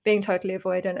bombing, being totally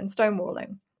avoidant, and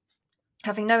stonewalling.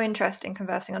 Having no interest in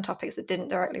conversing on topics that didn't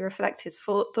directly reflect his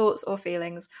thoughts or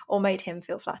feelings or made him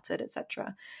feel flattered,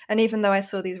 etc. And even though I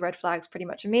saw these red flags pretty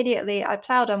much immediately, I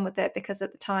ploughed on with it because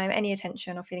at the time any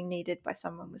attention or feeling needed by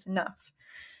someone was enough.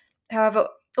 However,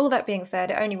 all that being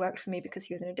said, it only worked for me because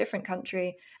he was in a different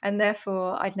country, and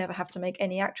therefore I'd never have to make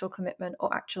any actual commitment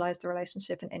or actualize the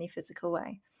relationship in any physical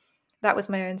way. That was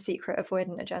my own secret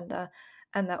avoidant agenda,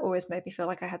 and that always made me feel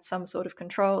like I had some sort of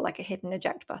control, like a hidden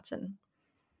eject button.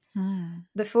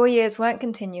 The 4 years weren't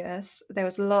continuous. There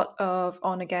was a lot of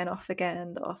on again, off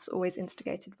again, the offs always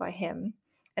instigated by him.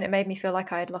 And it made me feel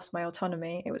like I had lost my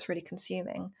autonomy. It was really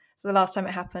consuming. So the last time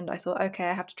it happened, I thought, okay,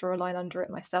 I have to draw a line under it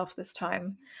myself this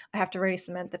time. I have to really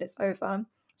cement that it's over.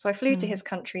 So I flew to his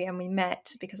country and we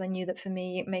met because I knew that for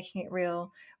me, making it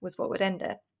real was what would end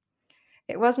it.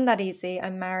 It wasn't that easy.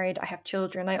 I'm married. I have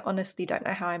children. I honestly don't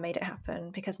know how I made it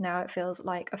happen because now it feels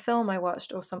like a film I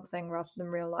watched or something rather than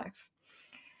real life.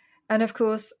 And of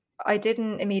course, I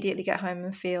didn't immediately get home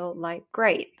and feel like,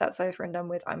 great, that's over and done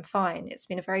with, I'm fine. It's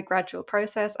been a very gradual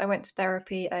process. I went to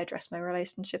therapy, I addressed my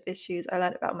relationship issues, I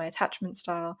learned about my attachment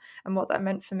style and what that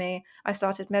meant for me. I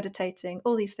started meditating,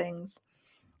 all these things.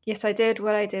 Yet I did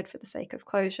what I did for the sake of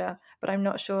closure, but I'm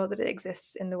not sure that it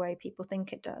exists in the way people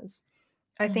think it does.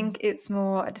 I think it's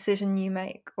more a decision you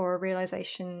make or a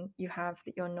realization you have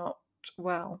that you're not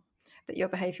well, that your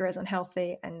behavior is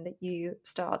unhealthy, and that you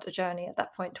start a journey at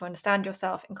that point to understand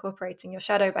yourself, incorporating your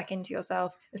shadow back into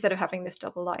yourself instead of having this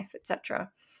double life,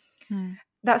 etc.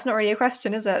 That's not really a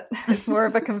question, is it? It's more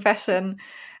of a confession.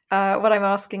 What I'm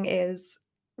asking is,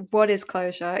 what is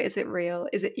closure? Is it real?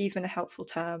 Is it even a helpful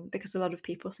term? Because a lot of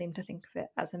people seem to think of it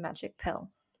as a magic pill.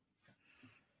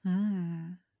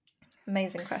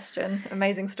 Amazing question.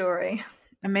 Amazing story.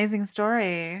 Amazing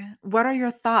story. What are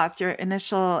your thoughts, your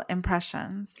initial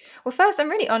impressions? Well, first, I'm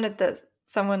really honored that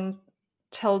someone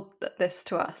told this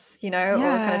to us, or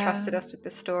kind of trusted us with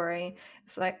this story.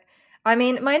 It's like, I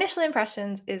mean, my initial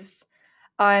impressions is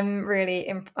I'm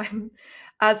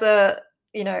as a,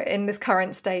 in this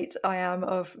current state I am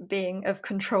of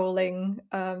controlling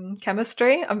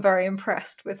chemistry. I'm very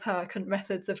impressed with her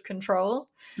methods of control.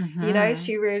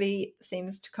 She really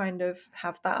seems to kind of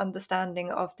have that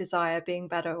understanding of desire being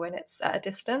better when it's at a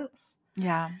distance.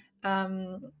 Yeah.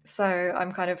 So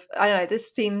I'm kind of, I don't know,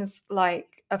 this seems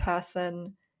like a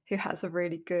person who has a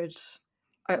really good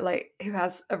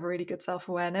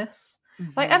self-awareness.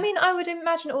 Like, I mean, I would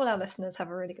imagine all our listeners have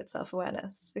a really good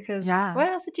self-awareness because why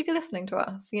else would you be listening to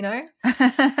us,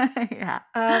 Yeah.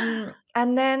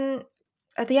 And then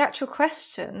the actual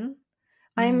question,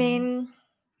 I mean,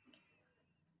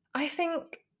 I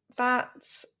think that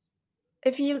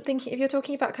if you're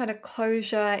talking about kind of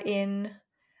closure in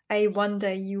a one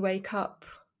day you wake up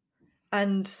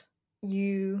and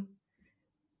you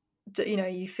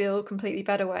feel completely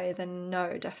better way, then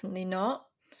no, definitely not.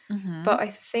 But I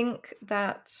think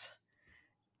that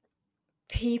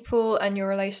people and your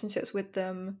relationships with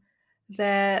them,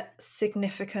 their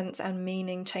significance and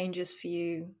meaning changes for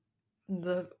you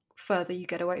the further you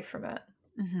get away from it.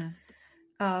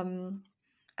 And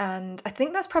I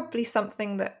think that's probably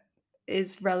something that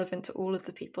is relevant to all of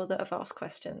the people that have asked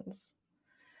questions.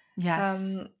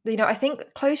 Yes. I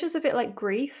think closure's a bit like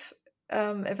grief.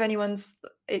 If anyone's,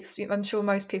 I'm sure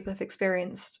most people have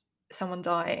experienced someone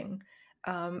dying.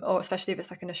 Or especially if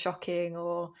it's like in a shocking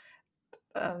or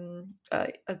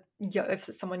if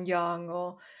it's someone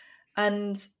young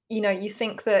and you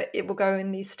think that it will go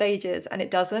in these stages and it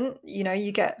doesn't.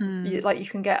 You get you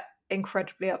can get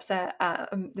incredibly upset at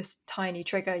this tiny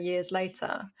trigger years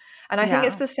later, and I think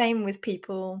it's the same with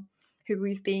people who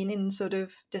we've been in sort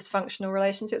of dysfunctional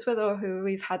relationships with, or who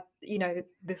we've had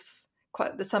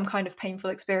some kind of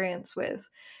painful experience with.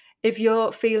 If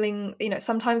you're feeling,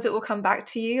 sometimes it will come back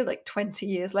to you like 20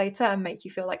 years later and make you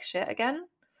feel like shit again.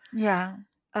 Yeah.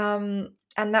 And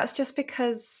that's just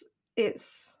because I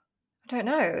don't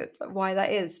know why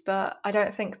that is, but I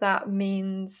don't think that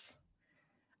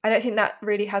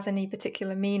really has any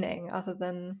particular meaning other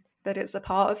than that it's a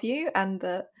part of you and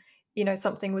that,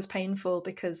 something was painful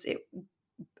because it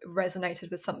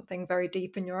resonated with something very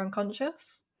deep in your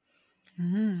unconscious.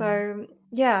 So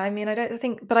yeah, I mean, I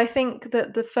think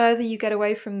that the further you get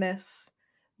away from this,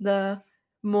 the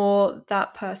more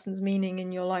that person's meaning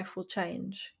in your life will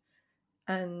change,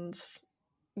 and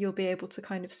you'll be able to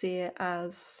kind of see it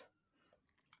as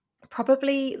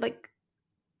probably like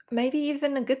maybe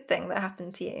even a good thing that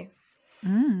happened to you.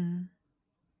 I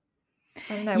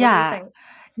don't know. What do you think?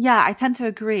 Yeah, I tend to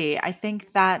agree. I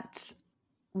think that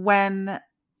when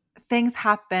things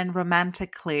happen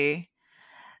romantically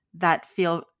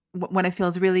when it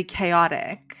feels really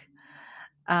chaotic,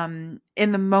 in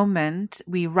the moment,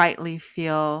 we rightly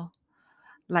feel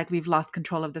like we've lost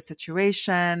control of the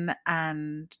situation,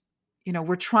 and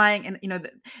we're trying, and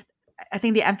I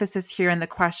think the emphasis here in the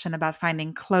question about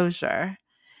finding closure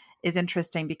is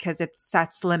interesting because it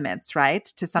sets limits, right,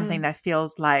 to something that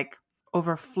feels like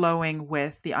overflowing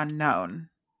with the unknown.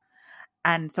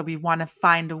 And so we want to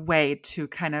find a way to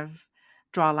kind of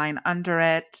draw a line under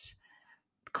it,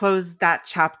 close that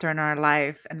chapter in our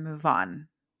life, and move on.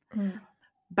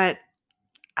 But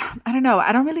I don't know.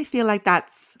 I don't really feel like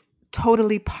that's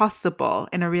totally possible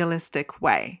in a realistic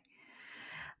way.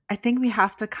 I think we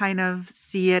have to kind of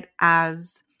see it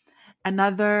as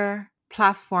another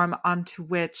platform onto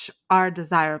which our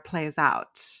desire plays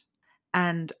out.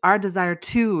 And our desire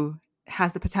too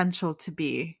has the potential to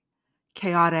be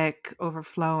chaotic,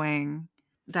 overflowing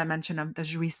dimension of the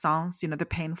jouissance, the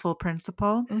painful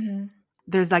principle.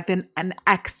 There's like an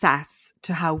excess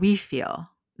to how we feel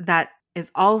that is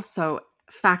also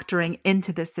factoring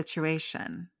into this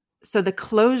situation. So the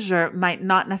closure might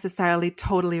not necessarily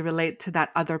totally relate to that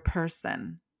other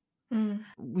person.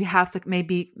 We have to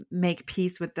maybe make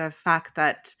peace with the fact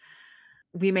that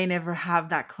we may never have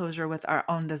that closure with our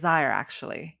own desire,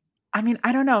 actually. I mean,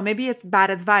 I don't know, maybe it's bad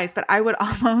advice, but I would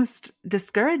almost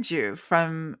discourage you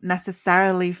from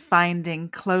necessarily finding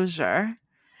closure,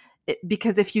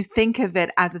 because if you think of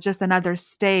it as just another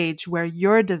stage where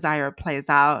your desire plays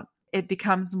out, it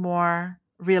becomes more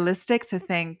realistic to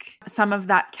think some of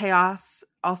that chaos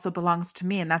also belongs to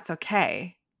me, and that's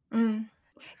okay.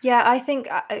 Yeah, I think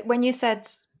when you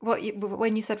said what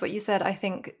you said, I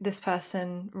think this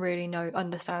person really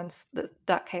understands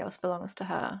that chaos belongs to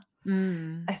her.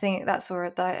 I think that's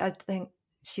where I think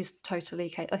she's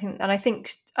totally. I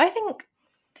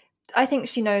think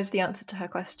she knows the answer to her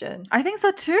question. I think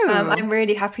so too. I'm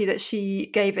really happy that she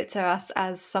gave it to us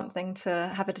as something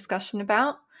to have a discussion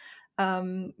about.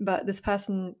 But this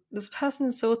person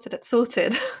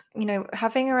sorted.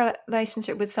 Having a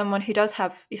relationship with someone who does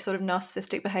have sort of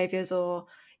narcissistic behaviors, or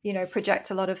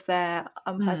project a lot of their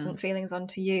unpleasant feelings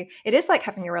onto you. It is like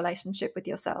having a relationship with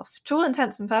yourself. To all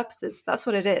intents and purposes, that's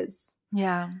what it is.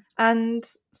 Yeah. And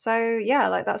so, yeah,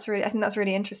 like I think that's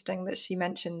really interesting that she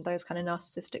mentioned those kind of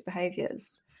narcissistic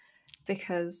behaviors,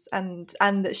 because and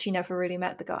that she never really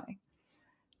met the guy.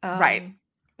 Right.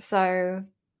 So,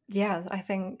 yeah, I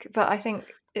think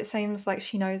it seems like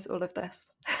she knows all of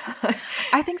this.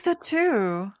 I think so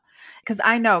too. Because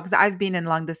I've been in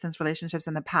long distance relationships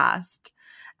in the past,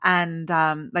 and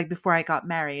like before I got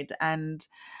married, and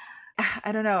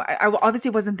I don't know, I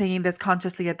obviously wasn't thinking this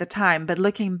consciously at the time, but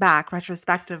looking back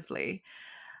retrospectively,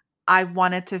 I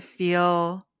wanted to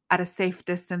feel at a safe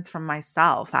distance from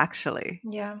myself, actually.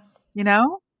 Yeah.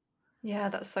 Yeah,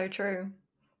 that's so true.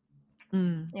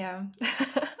 Yeah.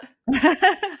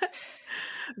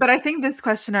 But I think this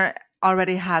questioner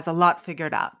already has a lot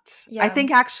figured out. Yeah. I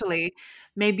think actually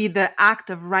maybe the act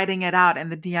of writing it out in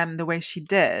the DM the way she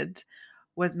did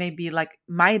was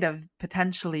might have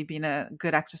potentially been a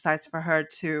good exercise for her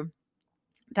to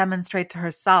demonstrate to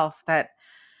herself that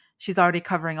she's already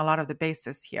covering a lot of the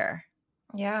bases here.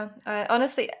 Yeah.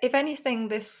 Honestly, if anything,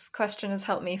 this question has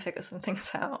helped me figure some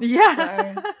things out.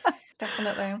 Yeah. So,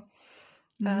 definitely.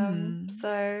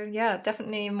 So yeah,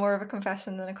 definitely more of a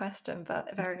confession than a question,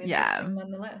 but very interesting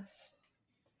nonetheless.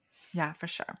 Yeah, for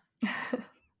sure.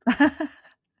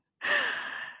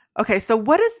 Okay, so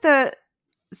what is the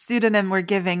pseudonym we're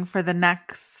giving for the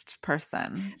next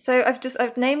person? So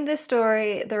I've named this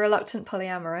story The Reluctant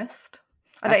Polyamorist.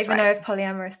 I don't even know if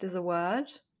polyamorist is a word,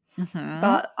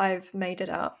 but I've made it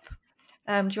up.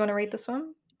 Do you want to read this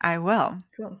one? I will.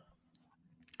 Cool.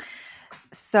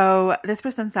 So this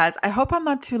person says, I hope I'm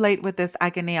not too late with this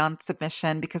agony aunt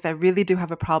submission because I really do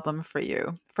have a problem for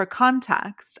you. For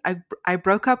context, I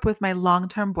broke up with my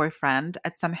long-term boyfriend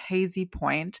at some hazy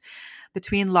point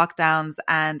between lockdowns,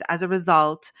 and as a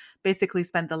result, basically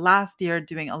spent the last year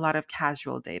doing a lot of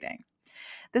casual dating.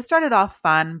 This started off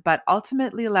fun, but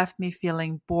ultimately left me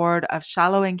feeling bored of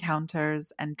shallow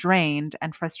encounters and drained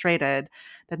and frustrated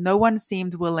that no one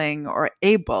seemed willing or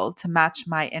able to match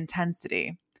my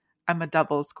intensity. I'm a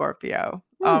double Scorpio.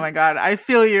 Ooh. Oh my God. I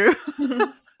feel you.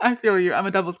 I feel you. I'm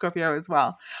a double Scorpio as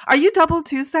well. Are you double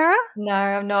too, Sarah? No,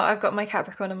 I'm not. I've got my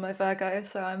Capricorn and my Virgo,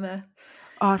 so I'm a...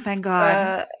 Oh, thank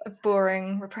God. A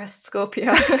boring, repressed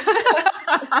Scorpio.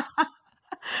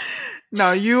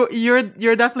 No, you're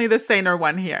definitely the saner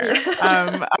one here.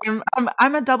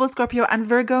 I'm a double Scorpio and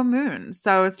Virgo moon,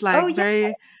 so it's like Oh yeah,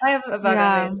 very I have a Virgo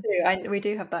yeah. moon too. We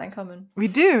do have that in common. We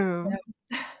do.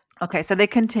 Yeah. Okay, so they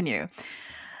continue.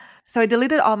 So I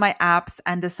deleted all my apps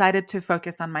and decided to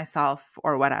focus on myself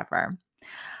or whatever.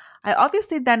 I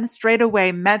obviously then straight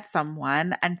away met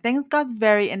someone and things got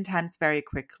very intense very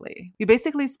quickly. We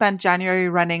basically spent January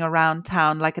running around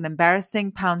town like an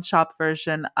embarrassing pound shop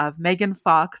version of Megan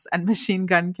Fox and Machine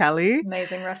Gun Kelly.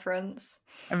 Amazing reference.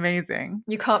 Amazing.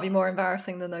 You can't be more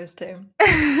embarrassing than those two.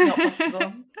 Not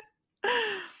possible.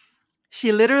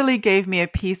 She literally gave me a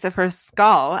piece of her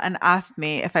skull and asked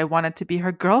me if I wanted to be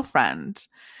her girlfriend.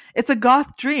 It's a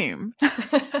goth dream.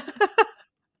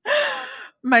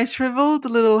 My shriveled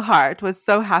little heart was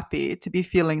so happy to be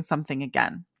feeling something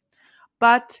again.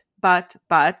 But,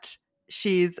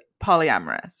 she's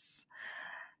polyamorous.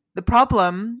 The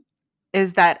problem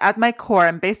is that at my core,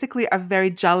 I'm basically a very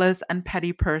jealous and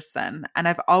petty person, and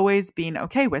I've always been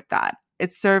okay with that.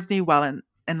 It's served me well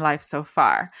in life so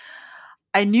far.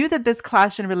 I knew that this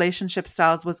clash in relationship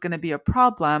styles was going to be a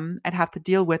problem I'd have to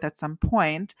deal with at some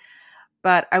point,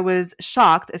 but I was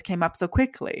shocked it came up so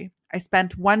quickly. I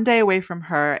spent one day away from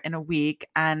her in a week,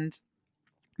 and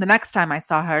the next time I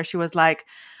saw her, she was like,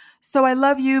 "So I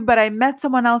love you, but I met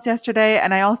someone else yesterday,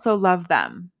 and I also love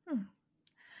them."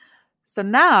 So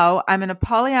now I'm in a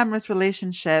polyamorous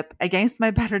relationship against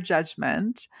my better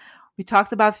judgment. We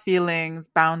talked about feelings,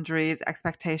 boundaries,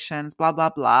 expectations, blah, blah,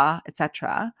 blah,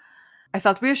 etc. I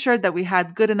felt reassured that we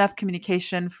had good enough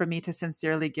communication for me to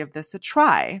sincerely give this a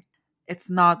try. It's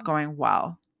not going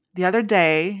well. The other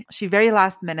day, she very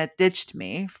last minute ditched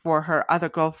me for her other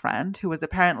girlfriend who was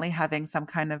apparently having some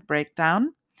kind of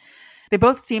breakdown. They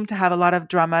both seem to have a lot of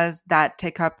dramas that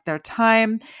take up their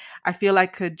time. I feel I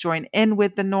could join in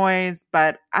with the noise,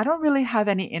 but I don't really have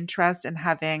any interest in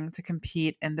having to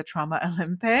compete in the Trauma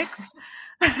Olympics.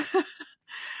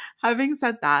 Having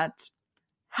said that,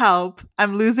 help,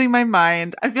 I'm losing my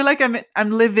mind. I feel like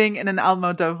I'm living in an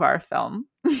Almodovar film.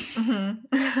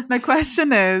 Mm-hmm. My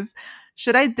question is,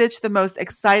 should I ditch the most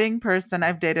exciting person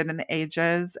I've dated in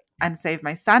ages and save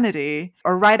my sanity,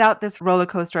 or ride out this roller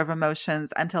coaster of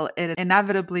emotions until it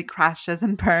inevitably crashes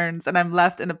and burns and I'm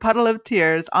left in a puddle of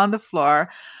tears on the floor,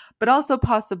 but also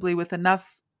possibly with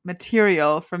enough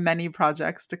material for many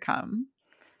projects to come?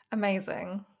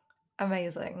 Amazing.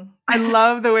 I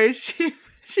love the way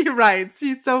she writes.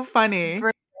 She's so funny.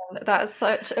 Brilliant. That is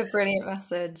such a brilliant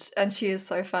message, and she is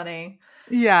so funny.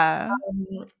 Yeah.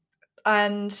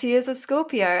 And she is a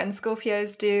Scorpio, and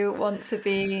Scorpios do want to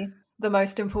be the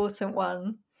most important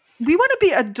one. We want to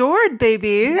be adored,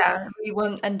 baby. Yeah, we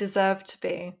want and deserve to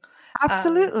be.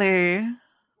 Absolutely.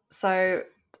 So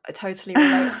I totally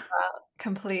relate to that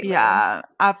completely. Yeah,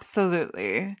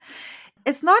 absolutely.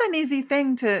 It's not an easy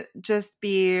thing to just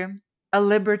be a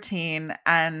libertine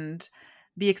and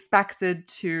be expected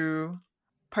to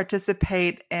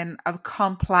participate in a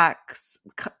complex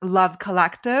love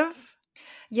collective.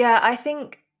 Yeah, I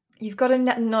think you've got to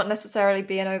not necessarily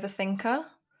be an overthinker.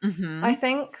 Mm-hmm. I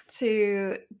think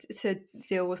to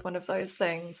deal with one of those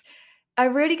things, I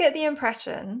really get the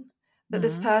impression that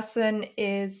this person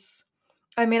is,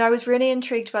 I mean, I was really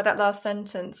intrigued by that last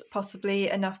sentence, possibly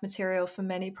enough material for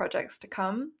many projects to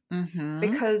come.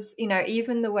 Because, you know,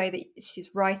 even the way that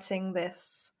she's writing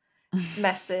this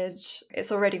message,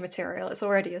 it's already material, it's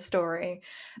already a story.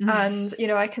 And, you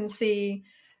know, I can see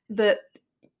that,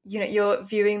 you know, you're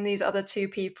viewing these other two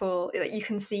people, like you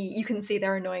can see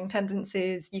their annoying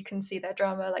tendencies, you can see their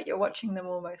drama, like you're watching them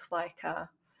almost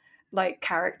like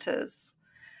characters.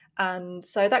 And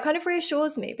so that kind of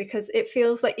reassures me, because it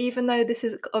feels like even though this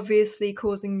is obviously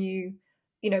causing you,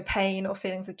 you know, pain or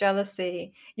feelings of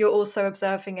jealousy, you're also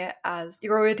observing it as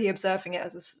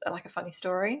like a funny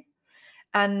story.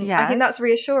 And yes. I think that's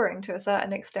reassuring to a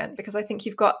certain extent, because I think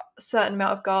you've got a certain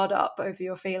amount of guard up over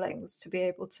your feelings to be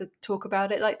able to talk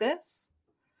about it like this.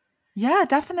 Yeah,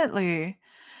 definitely.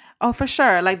 Oh, for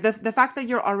sure. Like the fact that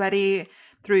you're already,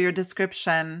 through your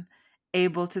description,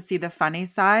 able to see the funny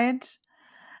side,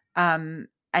 and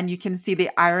you can see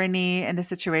the irony in the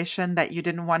situation that you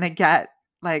didn't want to get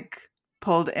like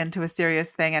pulled into a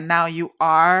serious thing, and now you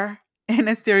are in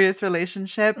a serious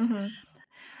relationship.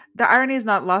 The irony is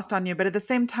not lost on you, but at the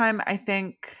same time, I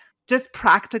think just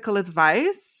practical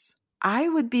advice, I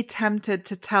would be tempted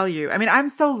to tell you. I mean, I'm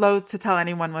so loath to tell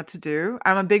anyone what to do.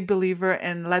 I'm a big believer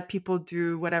in let people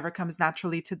do whatever comes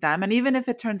naturally to them. And even if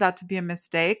it turns out to be a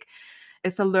mistake,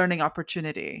 it's a learning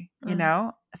opportunity, you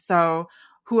know? So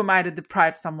who am I to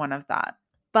deprive someone of that?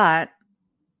 But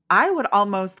I would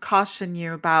almost caution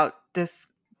you about this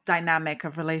dynamic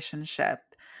of relationship,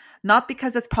 not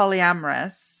because it's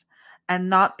polyamorous and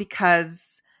not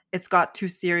because it's got too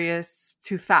serious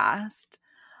too fast,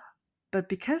 but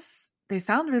because they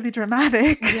sound really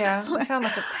dramatic. Yeah, they sound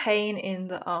like a pain in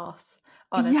the ass,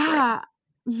 honestly.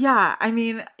 Yeah. I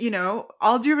mean,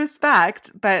 all due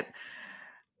respect, but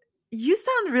you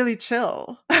sound really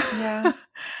chill. Yeah.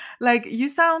 Like, you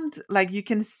sound like you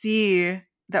can see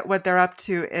that what they're up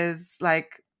to is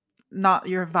like not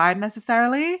your vibe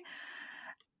necessarily.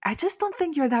 I just don't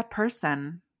think you're that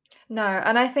person. No,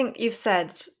 and I think you've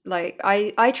said, like,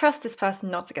 I trust this person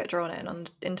not to get drawn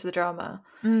into the drama.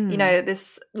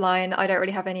 This line, I don't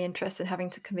really have any interest in having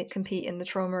to compete in the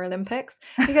Trauma Olympics.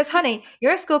 Because, honey,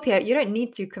 you're a Scorpio, you don't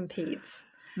need to compete.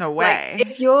 No way. Like,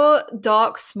 if your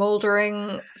dark,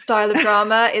 smoldering style of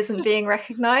drama isn't being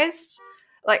recognized,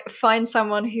 like, find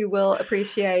someone who will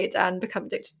appreciate and become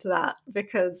addicted to that,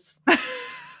 because...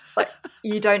 like,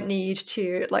 you don't need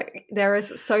to, like, there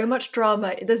is so much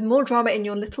drama. There's more drama in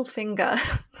your little finger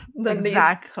than these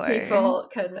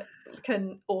people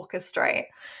can orchestrate.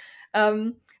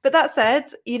 But that said,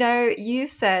 you've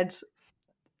said,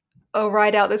 I'll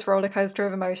ride out this roller coaster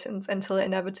of emotions until it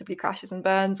inevitably crashes and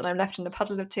burns and I'm left in a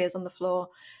puddle of tears on the floor.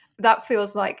 That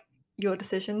feels like your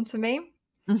decision to me.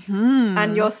 Mm-hmm.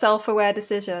 And your self-aware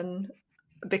decision,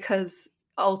 because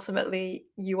ultimately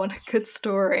you want a good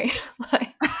story. Like,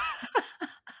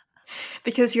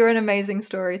 because you're an amazing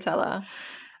storyteller.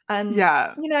 And,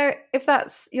 if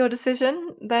that's your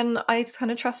decision, then I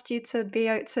kind of trust you to be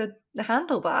able to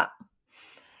handle that.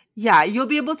 Yeah, you'll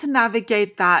be able to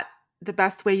navigate that the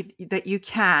best way that you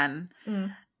can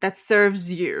that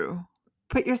serves you.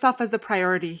 Put yourself as the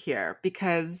priority here,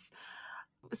 because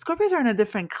Scorpios are in a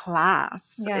different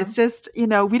class. Yeah. It's just,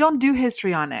 we don't do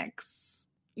histrionics.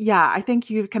 Yeah, I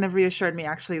think you kind of reassured me,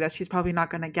 actually, that she's probably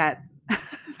not going to get...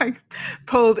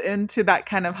 pulled into that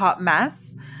kind of hot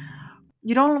mess.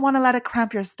 You don't want to let it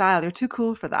cramp your style. You're too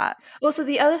cool for that. Also,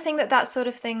 the other thing that sort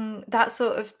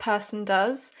of person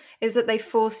does is that they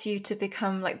force you to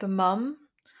become like the mum,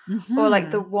 or like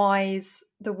the wise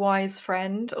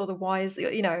friend, or the wise,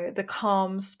 the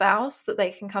calm spouse that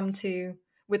they can come to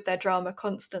with their drama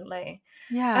constantly.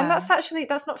 Yeah. And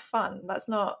that's not fun. That's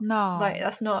not,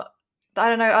 I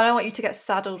don't know. I don't want you to get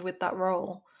saddled with that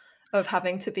role of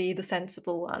having to be the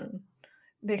sensible one,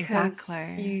 because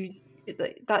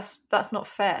that's not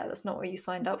fair. That's not what you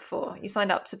signed up for. You signed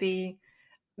up to be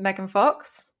Megan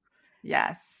Fox.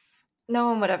 Yes. No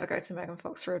one would ever go to Megan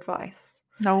Fox for advice.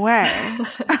 No way.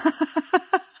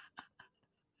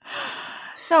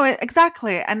 No,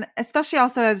 exactly. And especially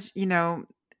also as,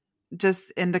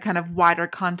 just in the kind of wider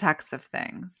context of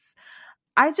things.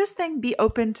 I just think be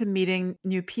open to meeting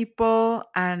new people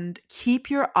and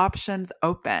keep your options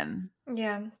open.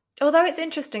 Yeah. Although it's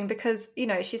interesting because,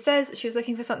 she says she was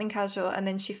looking for something casual and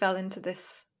then she fell into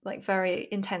this like very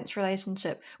intense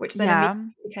relationship, which then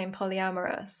immediately became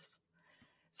polyamorous.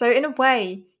 So in a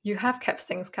way, you have kept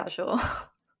things casual.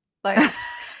 Like,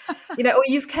 or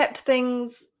you've kept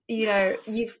things,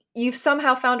 you've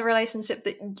somehow found a relationship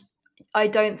that I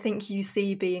don't think you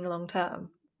see being long-term.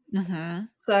 Mm-hmm.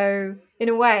 So in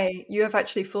a way, you have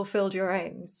actually fulfilled your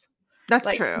aims.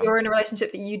 That's true. You're in a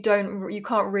relationship that you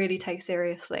can't really take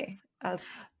seriously,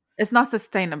 as it's not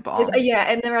sustainable.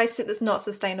 In a relationship that's not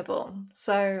sustainable.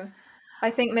 So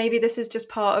I think maybe this is just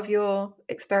part of your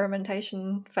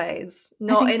experimentation phase,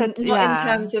 not in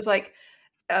terms of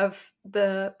of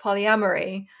the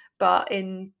polyamory, but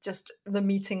in just the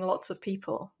meeting lots of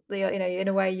people. In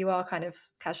a way, you are kind of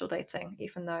casual dating,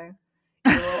 even though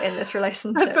you're in this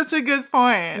relationship. That's such a good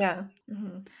point. Yeah.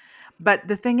 Mm-hmm. But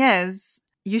the thing is,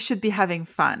 you should be having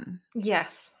fun.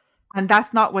 Yes. And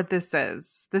that's not what this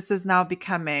is. This is now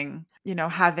becoming,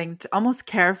 having to almost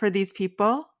care for these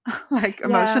people,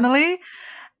 emotionally.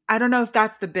 I don't know if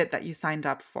that's the bit that you signed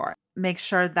up for. Make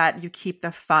sure that you keep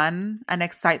the fun and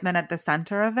excitement at the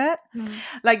center of it. Mm.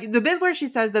 Like the bit where she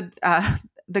says that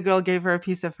the girl gave her a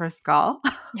piece of her skull.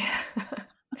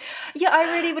 Yeah,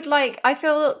 I really would I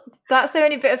feel that's the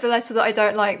only bit of the letter that I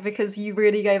don't like, because you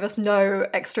really gave us no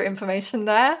extra information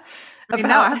there.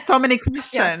 Now I have so many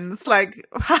questions. Yeah. Like,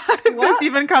 how did this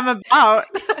even come about?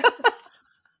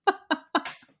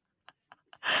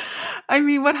 I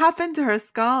mean, what happened to her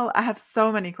skull? I have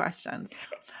so many questions.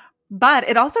 But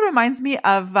it also reminds me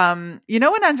of, when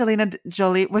Angelina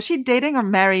Jolie, was she dating or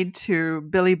married to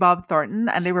Billy Bob Thornton,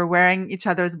 and they were wearing each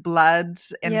other's blood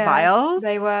in vials?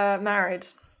 They were married.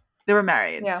 They were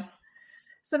married. Yeah.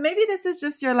 So maybe this is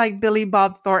just your Billy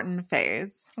Bob Thornton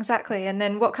phase. Exactly. And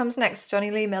then what comes next?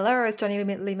 Johnny Lee Miller, or is Johnny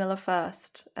Lee Miller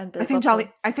first? And Billy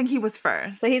I think he was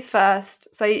first. So he's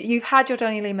first. So you've had your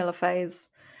Johnny Lee Miller phase.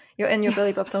 You're in your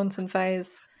Billy Bob Thornton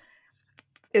phase.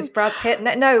 Is Brad Pitt?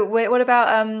 No. Wait, what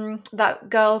about that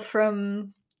girl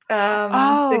from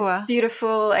the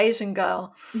beautiful Asian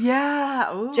girl?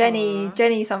 Yeah. Ooh.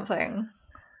 Jenny something.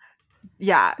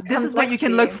 Yeah, this is what you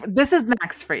can look for. This is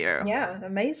next for you. Yeah,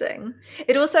 amazing.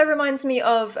 It also reminds me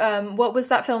of what was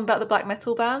that film about the black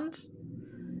metal band?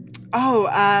 Oh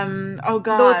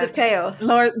God, Lords of Chaos.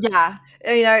 Yeah.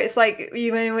 You know, it's like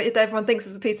everyone thinks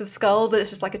it's a piece of skull, but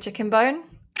it's just like a chicken bone.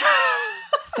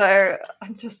 So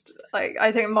I'm just like,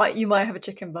 I think you might have a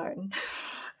chicken bone.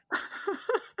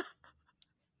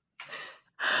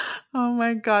 Oh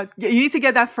my God! You need to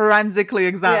get that forensically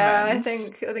examined. Yeah,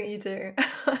 I think you do.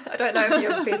 I don't know if you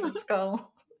have a piece of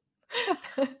skull.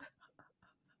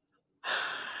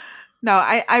 No,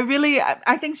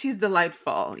 I think she's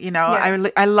delightful. You know, Yeah.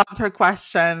 I loved her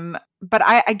question, but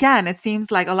it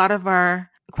seems like a lot of our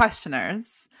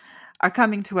questioners are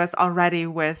coming to us already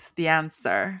with the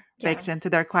answer baked into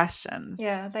their questions.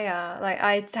 Yeah, they are. Like,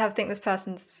 I think this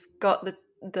person's got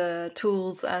the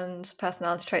tools and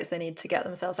personality traits they need to get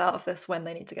themselves out of this when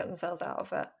they need to get themselves out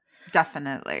of it.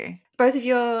 Definitely. Both of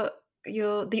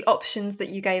the options that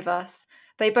you gave us,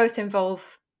 they both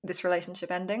involve this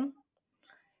relationship ending.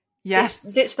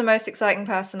 Yes. Ditch the most exciting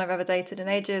person I've ever dated in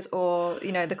ages, or,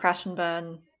 you know, the crash and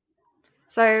burn.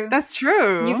 So that's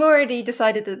true. You've already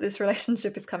decided that this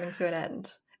relationship is coming to an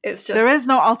end. It's just, there is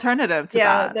no alternative to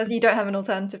that. Yeah, you don't have an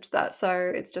alternative to that. So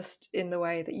it's just in the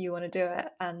way that you want to do it.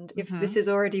 And if this is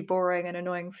already boring and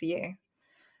annoying for you,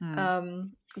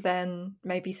 then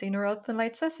maybe sooner rather than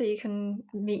later, so you can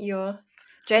meet your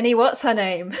Jenny. What's her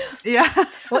name? Yeah.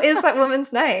 What is that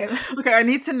woman's name? Okay, I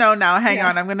need to know now. Hang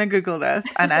on. I'm going to Google this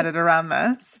and edit around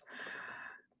this.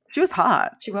 She was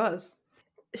hot. She was.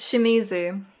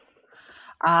 Shimizu.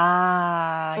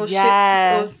 Ah, or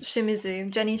yes. Or Shimizu.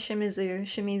 Jenny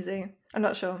Shimizu. I'm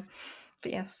not sure.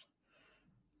 But yes.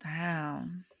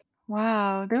 Damn.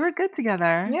 Wow. They were good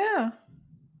together. Yeah.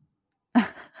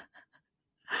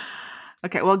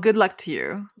 Okay, well, good luck to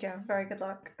you. Yeah, very good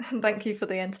luck. Thank you for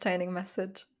the entertaining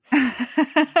message.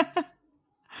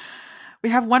 We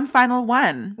have one final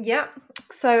one. Yeah.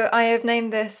 So I have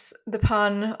named this the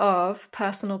pun of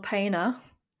personal painer.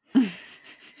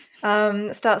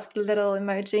 Starts with a little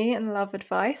emoji and love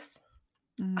advice.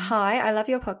 Hi, I love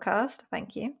your podcast.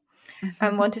 Thank you.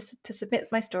 And wanted to submit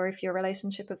my story for your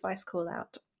relationship advice call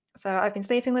out. So I've been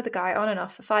sleeping with a guy on and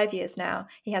off for 5 years now.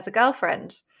 He has a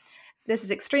girlfriend. This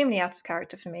is extremely out of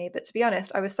character for me, but to be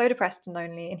honest, I was so depressed and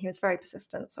lonely and he was very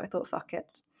persistent, so I thought, fuck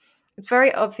it. It's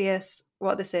very obvious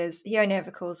what this is. He only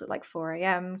ever calls at like 4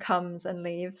 a.m, comes and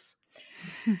leaves.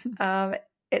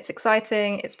 It's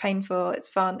exciting, it's painful, it's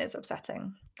fun, it's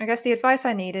upsetting. I guess the advice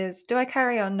I need is, do I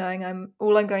carry on knowing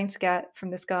all I'm going to get from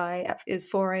this guy is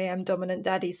 4 a.m. dominant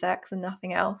daddy sex and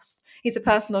nothing else? He's a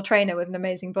personal trainer with an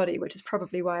amazing body, which is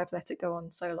probably why I've let it go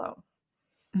on so long.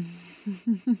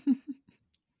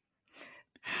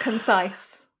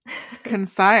 Concise.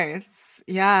 Concise.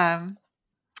 Yeah.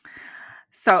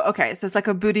 So it's like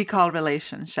a booty call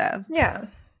relationship. Yeah.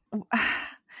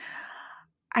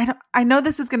 I know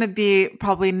this is going to be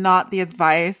probably not the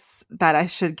advice that I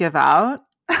should give out.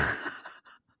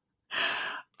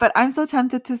 But I'm so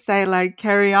tempted to say, like,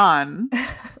 carry on.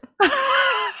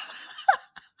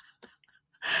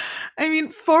 I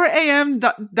mean, 4 a.m.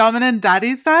 dominant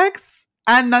daddy sex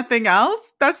and nothing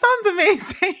else? That sounds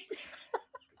amazing.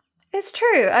 It's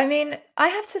true. I mean, I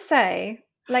have to say,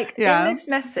 like, in this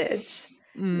message,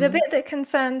 the bit that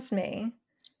concerns me,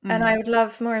 and I would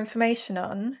love more information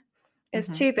on, is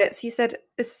two bits. You said,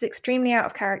 this is extremely out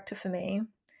of character for me,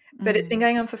 but it's been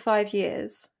going on for 5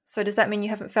 years. So does that mean you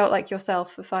haven't felt like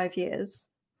yourself for 5 years?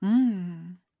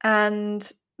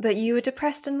 And that you were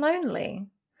depressed and lonely.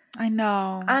 I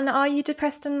know. And are you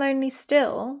depressed and lonely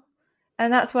still?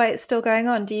 And that's why it's still going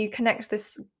on. Do you connect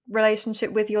this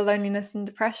relationship with your loneliness and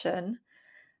depression?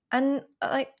 And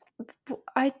like,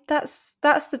 that's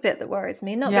the bit that worries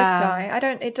me, not this guy.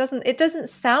 It doesn't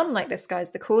sound like this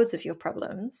guy's the cause of your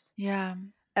problems. Yeah.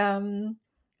 And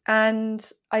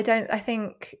I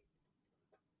think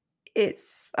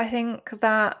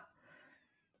that,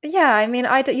 yeah, I mean,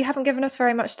 you haven't given us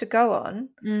very much to go on,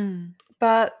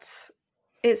 but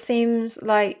it seems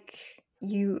like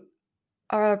you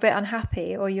are a bit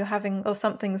unhappy, or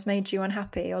something's made you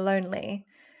unhappy or lonely,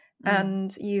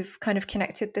 and you've kind of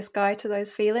connected this guy to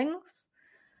those feelings.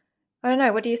 I don't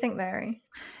know. What do you think, Mary?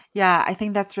 Yeah, I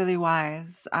think that's really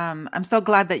wise. I'm so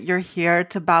glad that you're here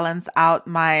to balance out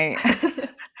my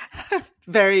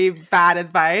very bad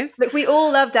advice. Look, we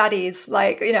all love daddies.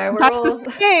 Like, you know, that's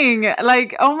the thing.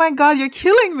 Like, oh my God, you're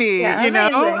killing me. Yeah, you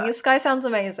amazing. know, This guy sounds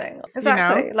amazing.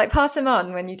 Exactly. You know? Like, pass him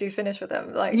on when you do finish with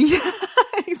him. Like, yeah,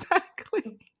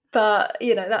 exactly. But,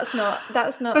 you know, that's not.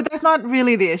 But that's not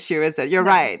really the issue, is it? You're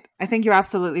No. right. I think you're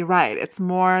absolutely right. It's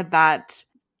more that,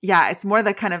 it's more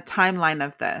the kind of timeline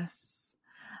of this.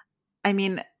 I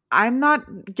mean, I'm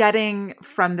not getting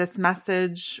from this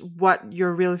message what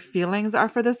your real feelings are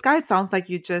for this guy. It sounds like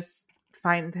you just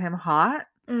find him hot.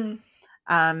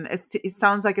 It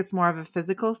sounds like it's more of a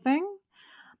physical thing.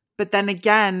 But then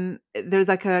again, there's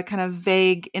like a kind of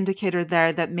vague indicator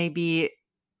there that maybe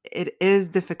it is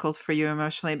difficult for you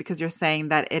emotionally, because you're saying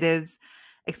that it is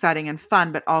exciting and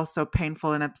fun, but also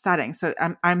painful and upsetting. So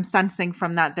I'm sensing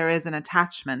from that there is an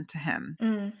attachment to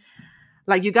him.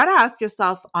 Like, you got to ask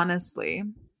yourself honestly,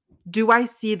 do I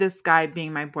see this guy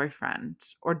being my boyfriend,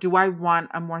 or do I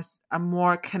want a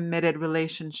more committed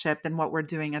relationship than what we're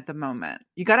doing at the moment?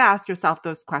 You got to ask yourself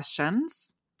those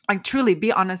questions. Like, truly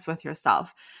be honest with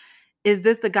yourself. Is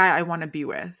this the guy I want to be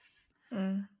with?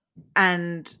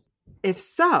 And if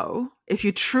so, if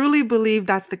you truly believe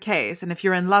that's the case, and if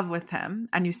you're in love with him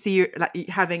and you see like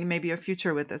having maybe a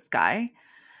future with this guy,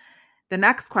 the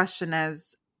next question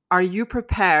is, are you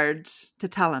prepared to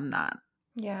tell him that?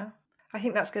 Yeah. I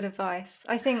think that's good advice.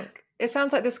 I think it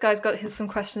sounds like this guy's got some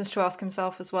questions to ask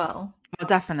himself as well. Well,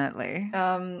 definitely.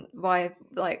 Why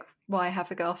have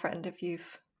a girlfriend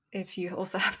if you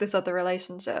also have this other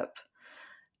relationship?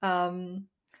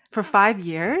 For 5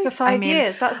 years? For 5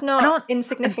 years. That's not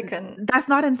insignificant. That's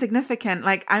not insignificant.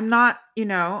 Like, I'm not,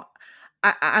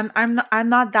 I'm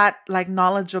not that like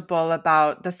knowledgeable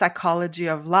about the psychology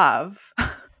of love.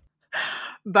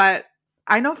 But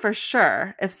I know for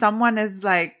sure if someone is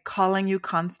like calling you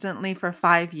constantly for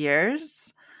 5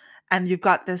 years and you've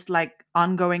got this like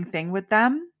ongoing thing with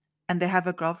them and they have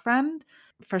a girlfriend,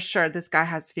 for sure this guy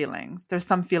has feelings. There's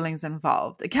some feelings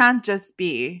involved. It can't just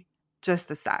be just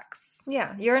the sex.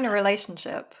 Yeah, you're in a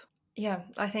relationship. Yeah,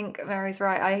 I think Mary's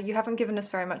right. You haven't given us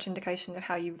very much indication of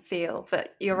how you feel,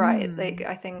 but you're right. Like,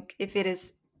 I think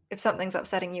if something's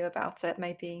upsetting you about it,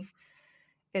 maybe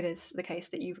it is the case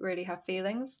that you really have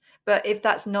feelings. But if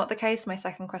that's not the case, my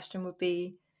second question would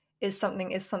be, is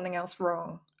something else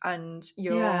wrong? And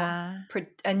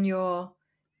you're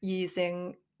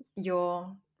using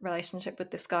your relationship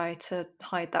with this guy to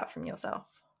hide that from yourself.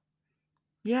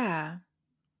 Yeah.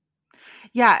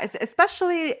 Yeah, it's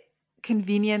especially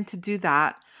convenient to do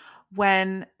that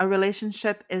when a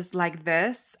relationship is like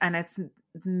this and it's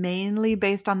mainly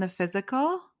based on the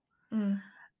physical.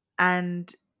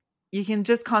 And you can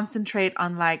just concentrate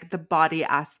on like the body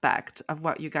aspect of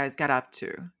what you guys get up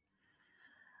to.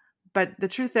 But the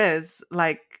truth is,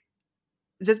 like,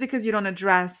 just because you don't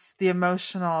address the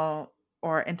emotional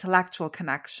or intellectual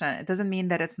connection, it doesn't mean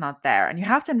that it's not there. And you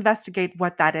have to investigate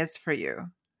what that is for you.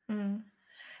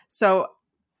 So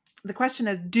the question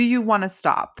is, do you want to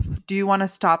stop? Do you want to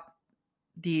stop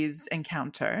these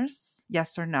encounters?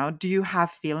 Yes or no? Do you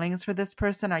have feelings for this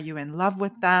person? Are you in love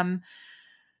with them?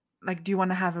 Like, do you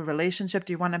want to have a relationship?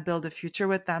 Do you want to build a future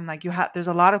with them? Like, there's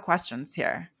a lot of questions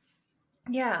here.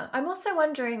 Yeah. I'm also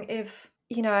wondering if,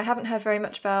 I haven't heard very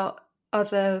much about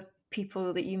other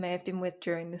people that you may have been with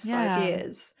during this 5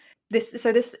 years.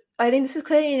 I think this is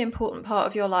clearly an important part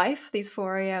of your life, these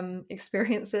 4 a.m.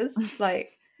 experiences.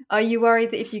 Like, are you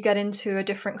worried that if you get into a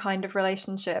different kind of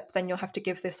relationship, then you'll have to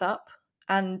give this up?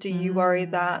 And do you worry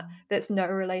that there's no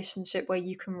relationship where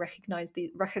you can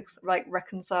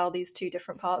reconcile these two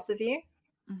different parts of you?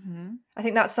 I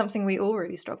think that's something we all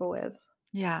really struggle with.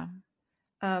 Yeah.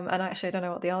 And actually, I don't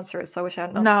know what the answer is, so I wish I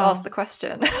hadn't asked the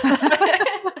question.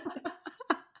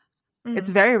 It's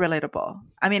very relatable.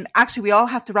 I mean, actually, we all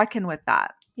have to reckon with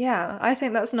that. Yeah, I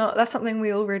think that's something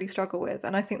we all really struggle with.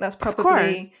 And I think that's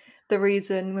probably the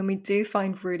reason when we do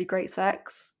find really great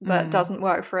sex that doesn't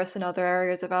work for us in other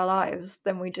areas of our lives,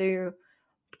 then we do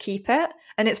keep it.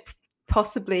 And it's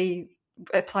possibly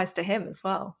applies to him as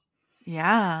well.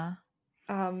 Yeah.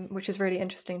 Which is really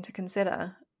interesting to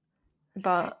consider.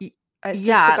 But it's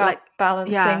just about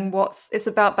balancing it's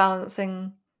about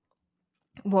balancing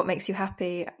what makes you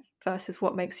happy versus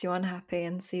what makes you unhappy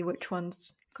and see which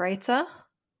one's greater.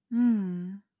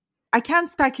 I can't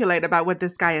speculate about what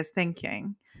this guy is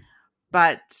thinking,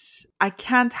 but I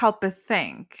can't help but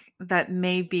think that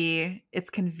maybe it's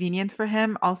convenient for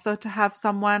him also to have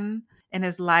someone in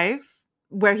his life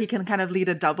where he can kind of lead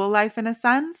a double life in a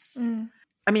sense.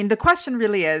 I mean, the question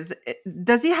really is,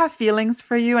 does he have feelings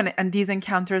for you and these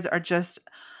encounters are just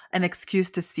an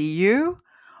excuse to see you?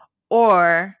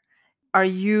 Or are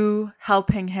you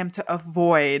helping him to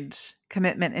avoid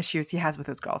commitment issues he has with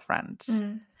his girlfriend?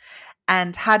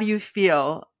 And how do you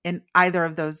feel in either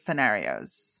of those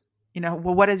scenarios?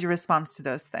 What is your response to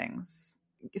those things?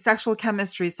 sexual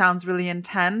chemistry sounds really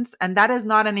intense, and that is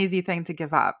not an easy thing to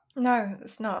give up. No,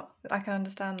 it's not. I can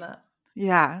understand that.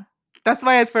 Yeah. That's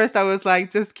why at first I was like,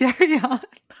 just carry on.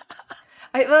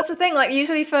 That's the thing. Like,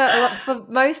 usually for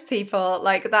most people,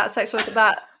 like that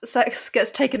sex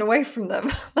gets taken away from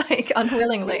them, like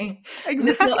unwillingly. Exactly.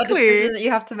 It's not a decision that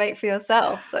you have to make for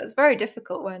yourself. So it's very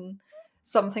difficult when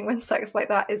sex like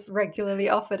that is regularly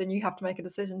offered and you have to make a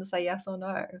decision to say yes or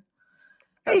no.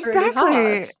 That's really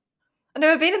hard. I've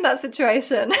never been in that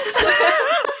situation.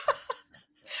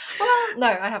 Well, no,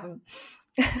 I haven't.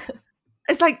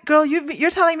 It's like, girl,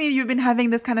 you're telling me you've been having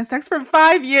this kind of sex for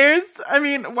 5 years? I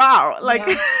mean, wow. Like,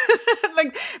 Yeah.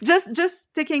 like just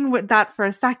sticking with that for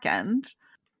a second.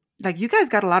 Like, you guys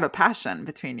got a lot of passion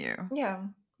between you. Yeah.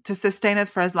 To sustain it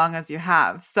for as long as you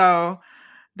have. So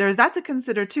there's that to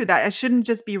consider too, that it shouldn't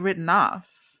just be written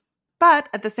off. But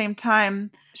at the same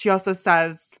time, she also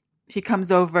says, he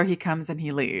comes over, he comes and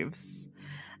he leaves.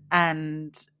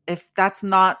 And if that's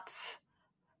not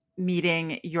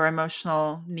meeting your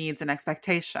emotional needs and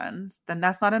expectations, then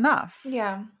that's not enough.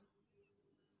 Yeah.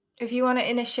 If you want to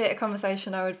initiate a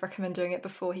conversation, I would recommend doing it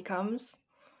before he comes.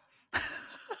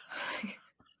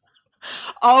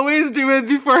 Always do it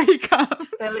before he comes.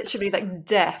 They're literally like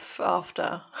deaf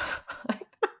after.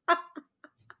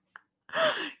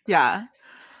 Yeah.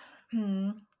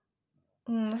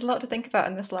 There's a lot to think about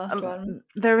in this last one.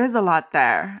 There is a lot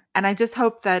there. And I just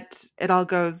hope that it all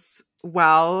goes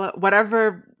well,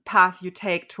 whatever path you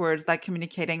take towards like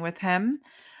communicating with him.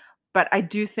 But I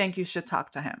do think you should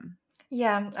talk to him.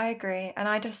 Yeah, I agree. And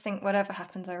I just think whatever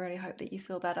happens, I really hope that you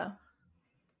feel better.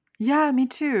 Yeah, me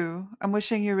too. I'm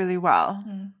wishing you really well.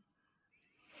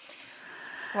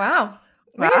 Wow.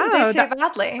 We didn't do too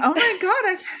badly. Oh my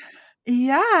God.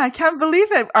 I can't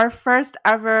believe it. Our first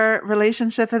ever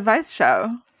relationship advice show.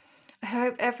 I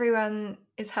hope everyone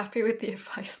is happy with the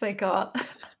advice they got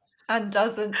and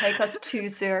doesn't take us too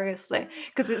seriously,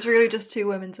 because it's really just two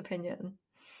women's opinion.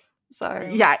 So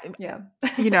yeah.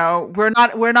 You know, we're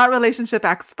not relationship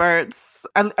experts.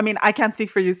 I mean, I can't speak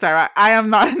for you, Sarah. I am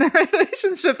not a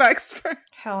relationship expert.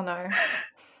 Hell no.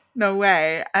 No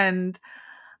way.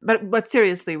 But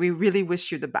seriously, we really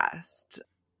wish you the best.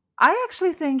 I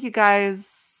actually think you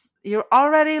guys, you're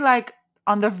already like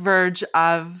on the verge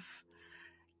of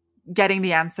getting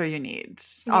the answer you need.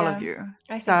 All of you.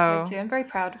 I think so too. I'm very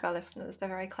proud of our listeners. They're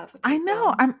very clever people. I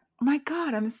know. My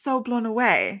God, I'm so blown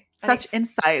away. Such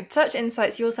insight. Such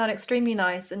insights. You all sound extremely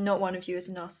nice, and not one of you is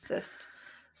a narcissist.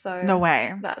 So no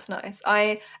way. That's nice.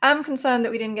 I am concerned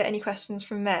that we didn't get any questions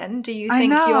from men. Do you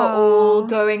think you're all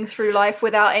going through life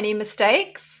without any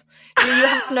mistakes? Do you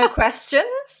have no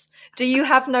questions? Do you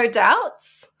have no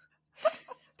doubts?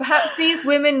 Perhaps these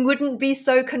women wouldn't be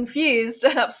so confused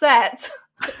and upset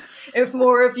if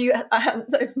more of you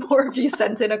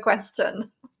sent in a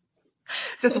question.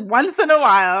 Just once in a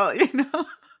while, you know.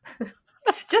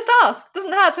 Just ask.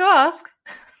 Doesn't hurt to ask.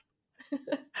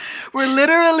 We're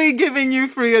literally giving you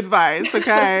free advice,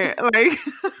 okay? Like,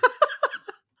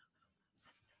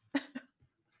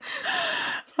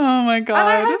 oh my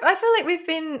God. And I feel like we've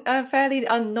been fairly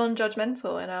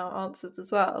non-judgmental in our answers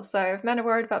as well. So if men are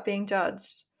worried about being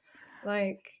judged,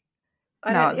 like,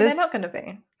 they're not going to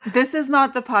be. This is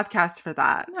not the podcast for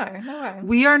that. No way.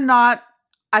 We are not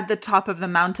at the top of the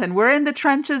mountain. We're in the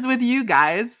trenches with you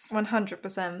guys.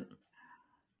 100%.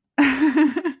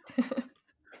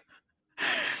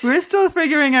 We're still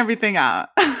figuring everything out.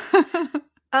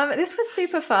 This was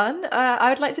super fun. I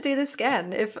would like to do this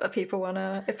again if people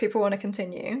wanna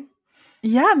continue.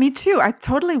 Yeah, me too. I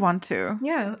totally want to.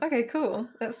 Yeah. Okay. Cool.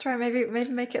 Let's try maybe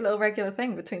make it a little regular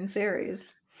thing between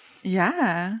series.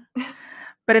 Yeah.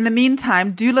 But in the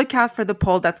meantime, do look out for the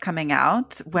poll that's coming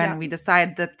out when we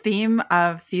decide the theme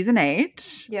of season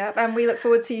 8. Yeah, and we look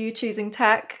forward to you choosing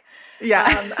tech.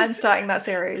 Yeah. And starting that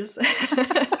series.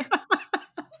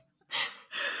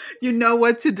 You know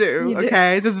what to do,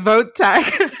 okay? Just vote tech.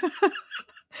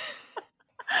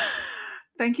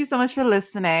 Thank you so much for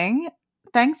listening.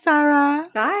 Thanks, Sarah.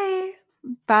 Bye.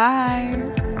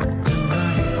 Bye.